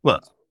 So,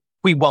 look,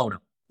 we won't know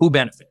who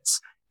benefits.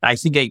 I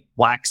think a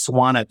black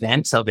swan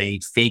event of a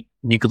fake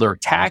nuclear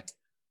attack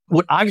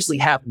would obviously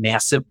have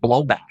massive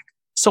blowback.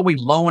 So a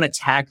lone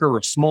attacker or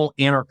a small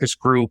anarchist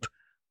group,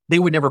 they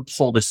would never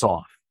pull this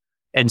off.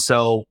 And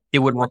so it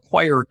would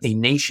require a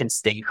nation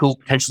state who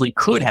potentially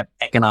could have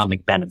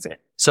economic benefit.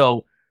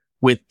 So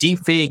with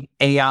deepfake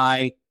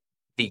AI,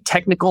 the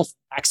technical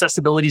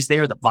accessibility is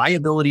there, the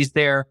viability is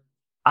there,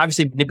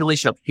 obviously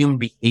manipulation of human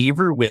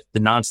behavior with the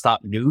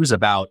nonstop news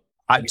about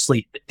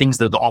obviously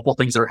the awful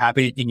things that are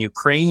happening in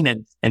Ukraine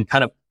and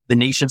kind of the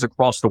nations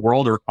across the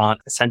world are on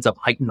a sense of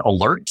heightened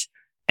alert.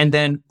 And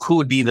then who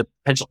would be the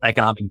potential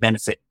economic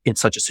benefit in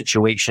such a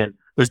situation?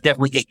 There's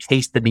definitely a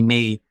case to be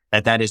made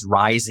that is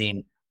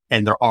rising.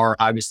 And there are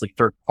obviously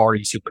third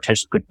parties who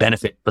potentially could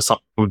benefit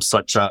from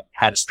such a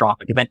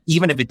catastrophic event.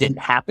 Even if it didn't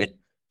happen,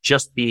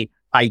 just the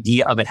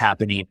idea of it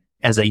happening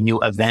as a new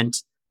event,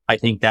 I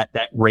think that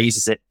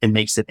raises it and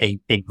makes it a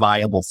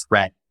viable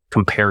threat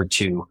compared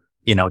to,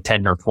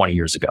 10 or 20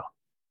 years ago.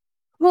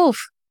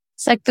 Oof.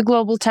 It's like the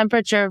global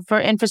temperature for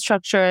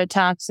infrastructure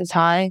attacks is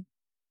high.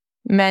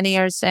 Many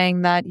are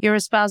saying that you're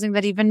espousing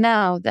that even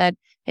now, that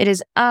it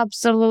is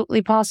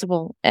absolutely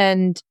possible.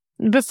 And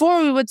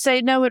before we would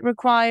say, no, it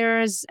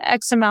requires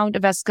X amount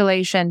of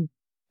escalation.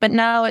 But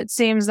now it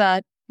seems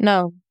that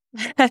no,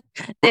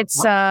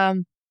 it's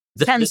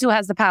depends who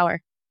has the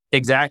power.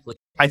 Exactly.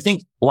 I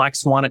think black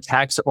swan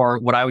attacks are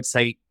what I would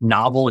say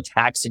novel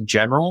attacks in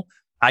general.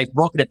 I've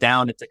broken it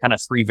down into kind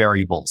of three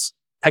variables: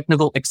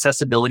 technical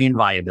accessibility and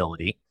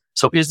viability.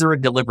 So is there a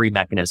delivery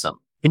mechanism?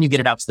 Can you get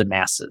it out to the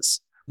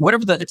masses?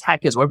 Whatever the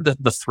attack is, whatever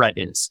the threat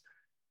is,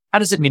 how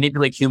does it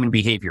manipulate human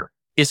behavior?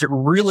 Is it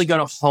really going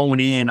to hone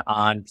in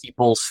on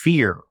people's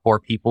fear or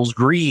people's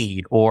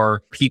greed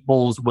or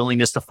people's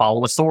willingness to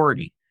follow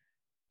authority?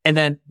 And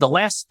then the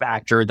last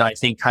factor that I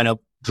think kind of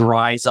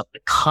dries up the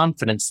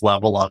confidence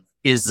level of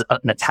is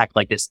an attack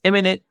like this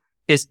imminent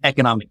is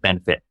economic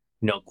benefit.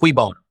 Cui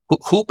bono?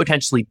 Who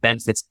potentially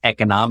benefits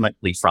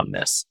economically from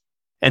this?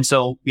 And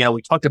so,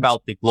 we talked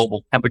about the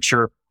global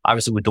temperature,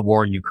 obviously with the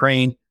war in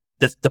Ukraine.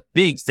 The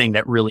big thing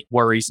that really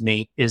worries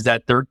me is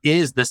that there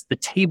is the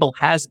table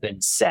has been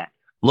set.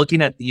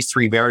 Looking at these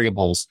three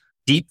variables,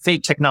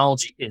 deepfake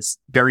technology is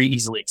very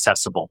easily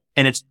accessible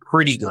and it's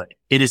pretty good.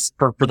 It is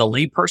for the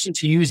layperson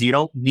to use. You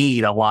don't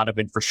need a lot of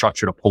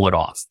infrastructure to pull it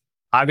off.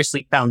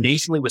 Obviously,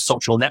 foundationally with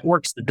social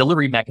networks, the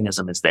delivery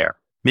mechanism is there.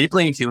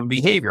 Manipulating human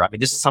behavior. I mean,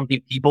 this is something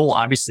people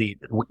obviously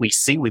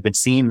we've been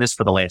seeing this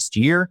for the last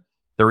year.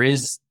 There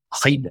is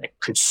heightened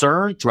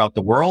concern throughout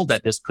the world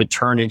that this could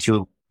turn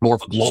into more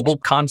of a global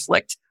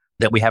conflict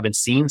that we haven't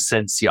seen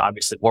since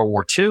obviously World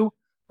War II,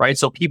 right?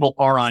 So people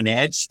are on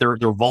edge. They're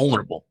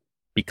vulnerable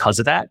because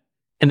of that.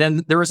 And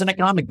then there is an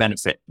economic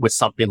benefit with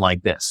something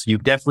like this. You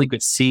definitely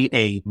could see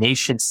a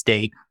nation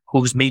state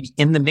who's maybe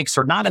in the mix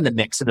or not in the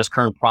mix in this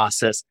current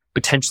process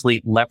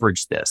potentially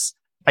leverage this.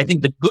 I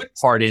think the good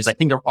part is I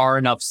think there are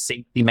enough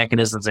safety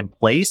mechanisms in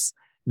place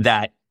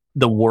that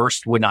the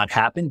worst would not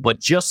happen.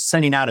 But just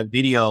sending out a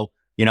video,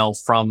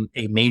 from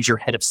a major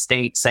head of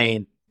state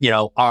saying,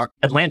 our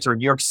Atlanta or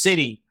New York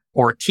City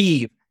or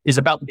Kyiv is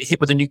about to be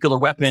hit with a nuclear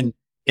weapon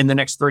in the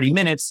next 30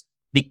 minutes,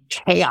 the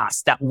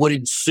chaos that would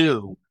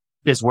ensue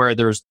is where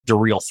there's the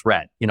real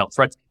threat,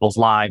 threat to people's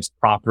lives,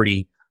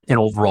 property, and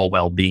overall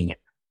well-being.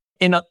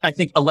 In I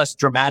think a less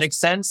dramatic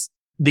sense,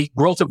 the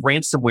growth of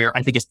ransomware,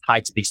 I think, is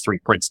tied to these three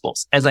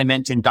principles. As I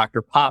mentioned,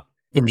 Dr. Pop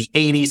in the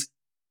 80s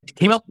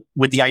came up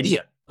with the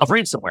idea of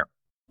ransomware.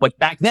 But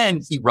back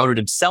then, he wrote it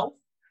himself.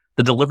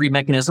 The delivery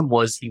mechanism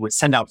was he would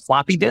send out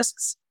floppy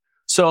disks.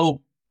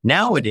 So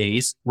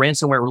nowadays,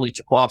 ransomware really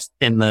took off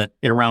in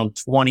around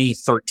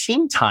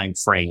 2013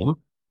 timeframe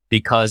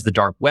because the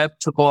dark web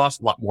took off,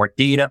 a lot more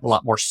data, a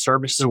lot more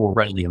services were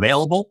readily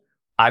available.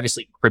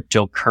 Obviously,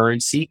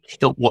 cryptocurrency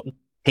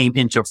came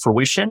into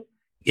fruition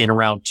in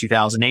around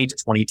 2008 to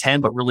 2010,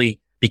 but really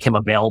became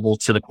available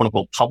to the quote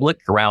unquote public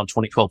around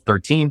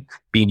 2012-13,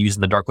 being used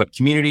in the dark web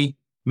community.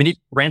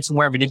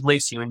 Ransomware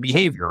manipulates human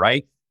behavior,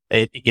 right?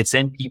 It gets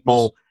in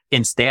people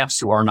in staffs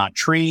who are not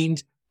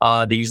trained.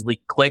 They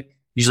usually click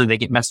Usually they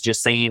get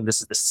messages saying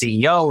this is the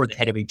CEO or the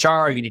head of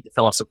HR, you need to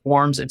fill out some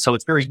forms. And so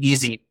it's very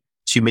easy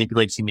to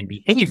manipulate human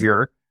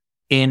behavior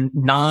in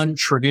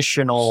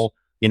non-traditional,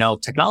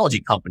 technology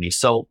companies.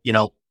 So,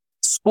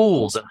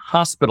 schools and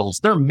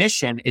hospitals, their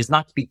mission is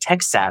not to be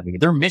tech savvy.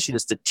 Their mission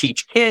is to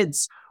teach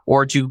kids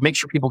or to make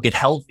sure people get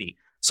healthy.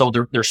 So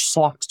they're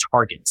soft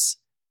targets.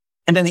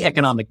 And then the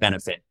economic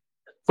benefit.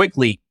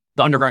 Quickly,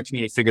 the underground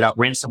community figured out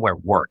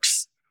ransomware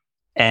works.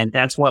 And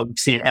that's why we've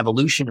seen an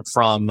evolution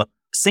from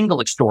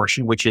single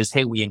extortion, which is,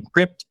 hey, we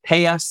encrypt,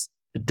 pay us,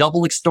 to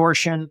double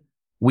extortion.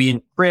 We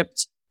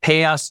encrypt,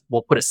 pay us,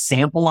 we'll put a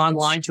sample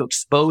online to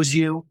expose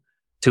you.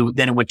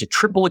 Then it went to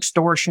triple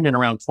extortion in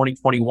around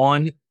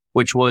 2021,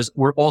 which was,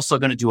 we're also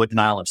going to do a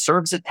denial of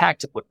service attack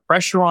to put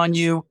pressure on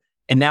you.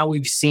 And now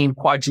we've seen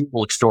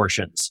quadruple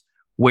extortions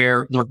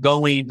where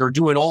they're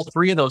doing all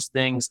three of those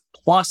things.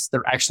 Plus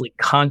they're actually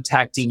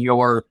contacting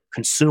your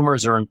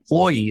consumers or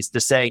employees to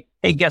say,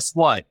 hey, guess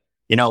what?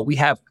 We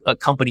have a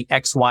company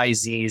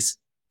XYZ's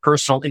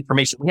personal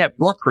information. We have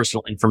your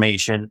personal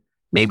information.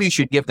 Maybe you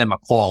should give them a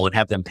call and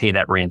have them pay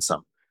that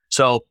ransom.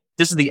 So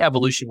this is the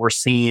evolution we're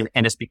seeing.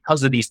 And it's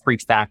because of these three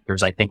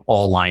factors, I think,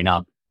 all line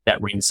up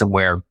that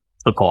ransomware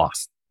took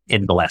off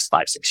in the last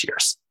 5-6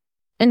 years.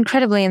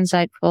 Incredibly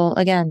insightful.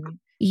 Again,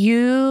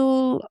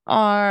 you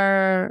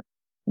are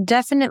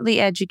definitely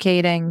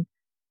educating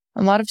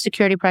a lot of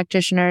security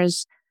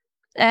practitioners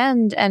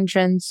and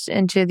entrants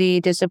into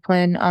the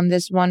discipline on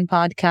this one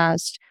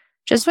podcast,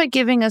 just by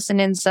giving us an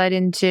insight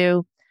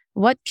into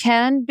what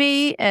can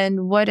be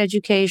and what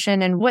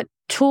education and what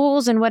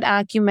tools and what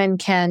acumen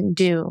can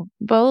do,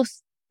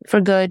 both for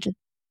good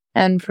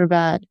and for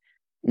bad.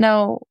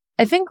 Now,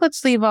 I think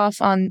let's leave off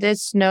on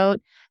this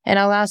note, and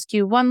I'll ask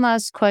you one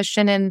last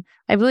question, and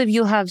I believe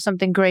you'll have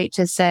something great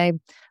to say.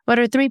 What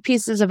are 3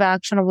 pieces of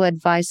actionable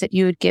advice that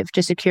you would give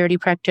to security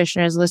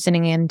practitioners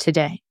listening in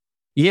today?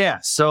 Yeah.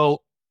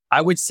 So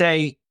I would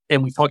say,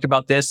 and we talked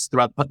about this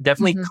throughout,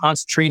 definitely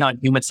concentrate on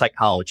human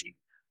psychology.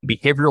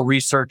 Behavioral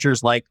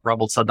researchers like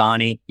Rabul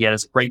Sadani, he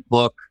has a great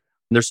book.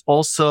 There's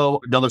also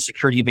another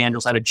security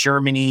evangelist out of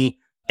Germany,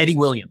 Eddie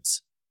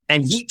Williams.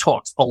 And he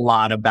talks a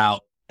lot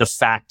about the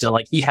fact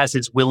that, he has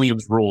his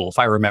Williams rule, if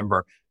I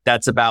remember,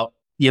 that's about,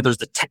 there's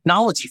the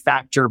technology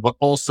factor, but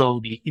also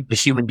the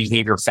human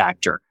behavior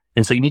factor.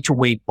 And so you need to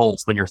weigh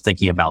both when you're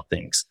thinking about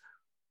things.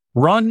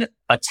 Run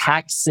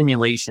attack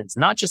simulations,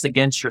 not just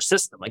against your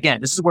system.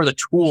 Again, this is where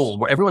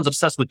everyone's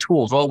obsessed with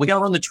tools. Well, we got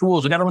to run the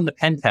tools. We got to run the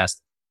pen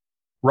test.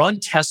 Run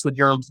tests with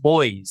your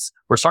employees.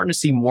 We're starting to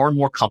see more and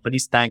more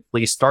companies,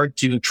 thankfully, start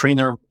to train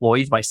their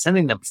employees by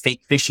sending them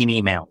fake phishing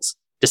emails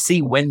to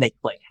see when they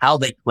click, how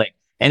they click.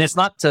 And it's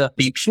not to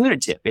be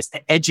punitive. It's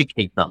to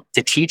educate them,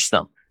 to teach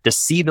them, to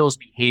see those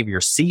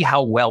behaviors, see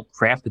how well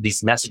crafted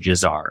these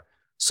messages are.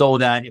 So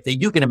that if they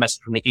do get a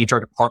message from the HR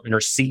department or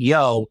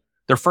CEO,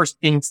 their first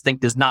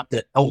instinct is not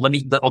that, let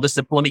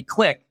me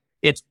click.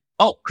 It's,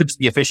 could this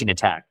be a phishing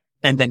attack?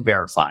 And then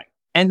verify.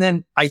 And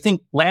then I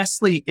think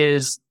lastly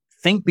is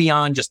think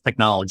beyond just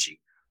technology,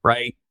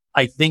 right?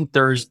 I think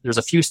there's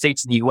a few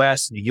states in the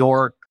US, New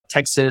York,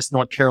 Texas,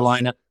 North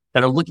Carolina,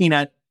 that are looking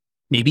at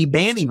maybe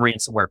banning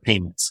ransomware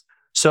payments.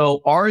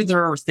 So are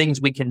there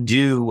things we can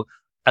do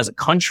as a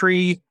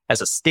country,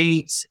 as a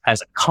state,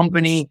 as a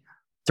company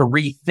to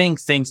rethink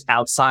things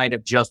outside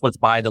of just let's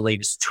buy the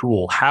latest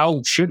tool?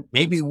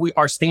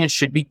 Our stance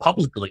should be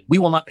publicly, we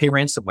will not pay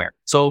ransomware.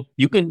 So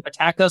you can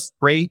attack us,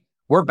 great.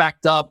 We're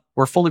backed up.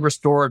 We're fully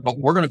restored, but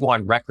we're going to go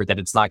on record that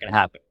it's not going to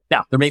happen.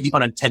 Now, there may be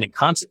unintended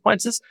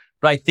consequences,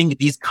 but I think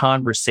these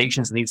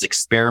conversations and these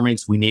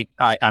experiments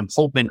I'm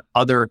hoping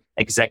other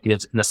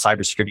executives in the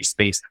cybersecurity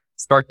space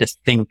start to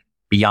think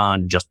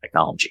beyond just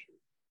technology.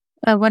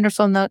 A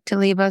wonderful note to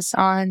leave us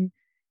on.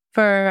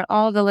 For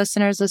all the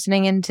listeners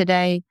listening in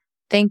today,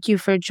 thank you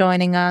for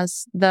joining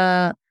us.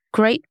 The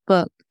great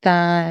book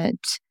that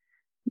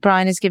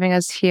Brian is giving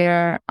us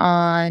here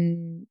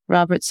on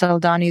Robert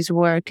Saldani's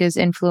work is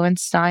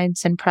Influence,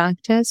 Science, and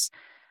Practice.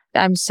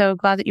 I'm so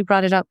glad that you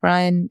brought it up,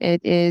 Brian.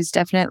 It is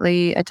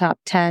definitely a top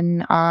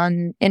 10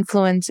 on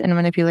influence and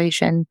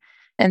manipulation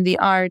and the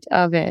art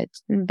of it.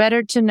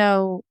 Better to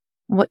know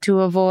what to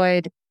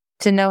avoid,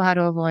 to know how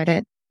to avoid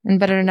it, and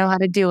better to know how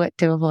to do it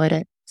to avoid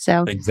it.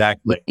 So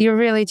exactly, you're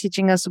really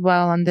teaching us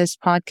well on this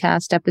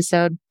podcast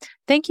episode.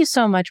 Thank you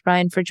so much,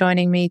 Brian, for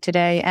joining me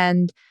today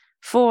and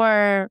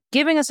for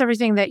giving us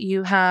everything that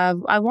you have.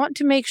 I want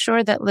to make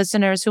sure that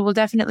listeners who will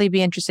definitely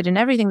be interested in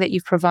everything that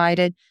you've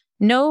provided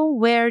know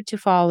where to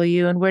follow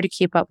you and where to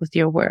keep up with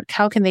your work.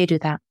 How can they do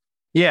that?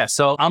 Yeah,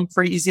 so I'm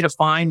pretty easy to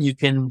find. You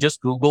can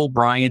just Google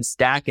Brian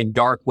Stack and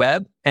dark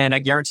web, and I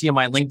guarantee you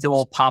my LinkedIn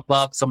will pop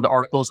up some of the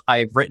articles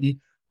I've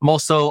written. I'm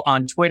also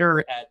on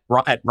Twitter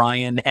at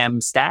Brian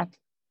M. Stack.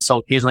 So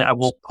occasionally I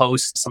will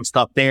post some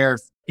stuff there,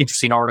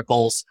 interesting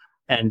articles.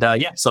 And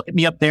so hit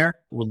me up there.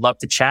 Would love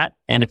to chat.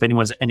 And if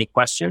anyone has any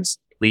questions,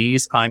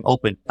 please, I'm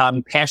open.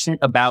 I'm passionate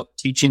about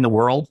teaching the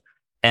world.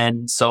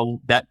 And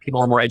so that people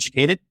are more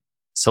educated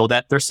so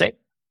that they're safe.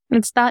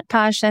 It's that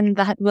passion,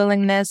 that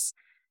willingness,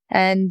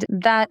 and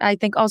that I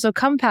think also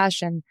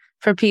compassion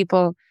for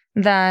people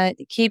that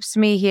keeps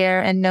me here,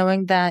 and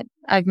knowing that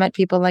I've met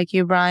people like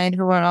you, Brian,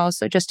 who are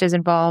also just as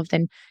involved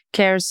and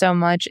care so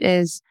much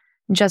is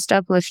just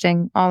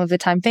uplifting all of the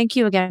time. Thank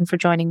you again for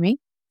joining me.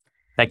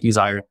 Thank you,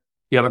 Zyra.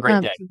 You have a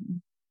great day.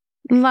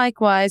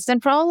 Likewise.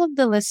 And for all of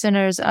the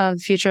listeners of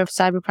Future of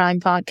Cybercrime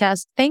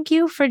podcast, thank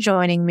you for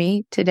joining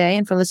me today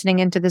and for listening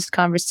into this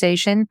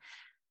conversation.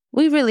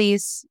 We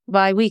release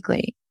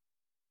bi-weekly.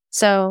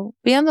 So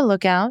be on the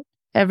lookout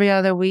every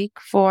other week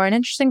for an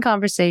interesting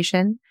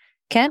conversation.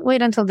 Can't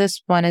wait until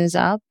this one is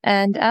up.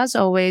 And as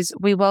always,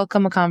 we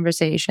welcome a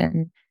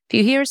conversation. If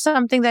you hear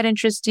something that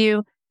interests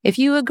you, if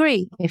you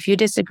agree, if you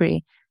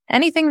disagree,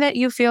 anything that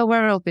you feel,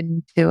 we're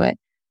open to it.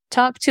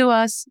 Talk to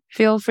us.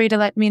 Feel free to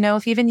let me know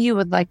if even you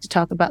would like to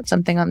talk about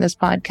something on this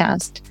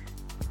podcast.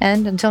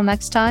 And until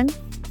next time,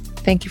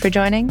 thank you for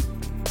joining.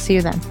 See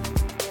you then.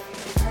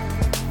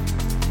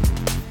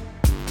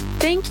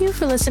 Thank you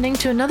for listening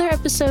to another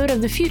episode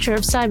of the Future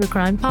of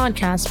Cybercrime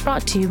podcast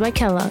brought to you by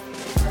Kella.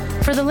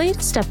 For the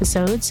latest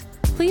episodes,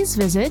 please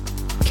visit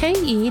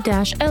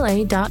ke-la.com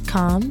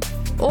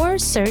or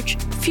search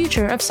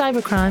Future of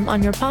Cybercrime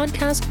on your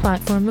podcast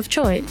platform of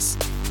choice.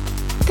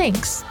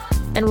 Thanks,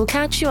 and we'll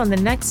catch you on the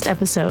next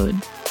episode.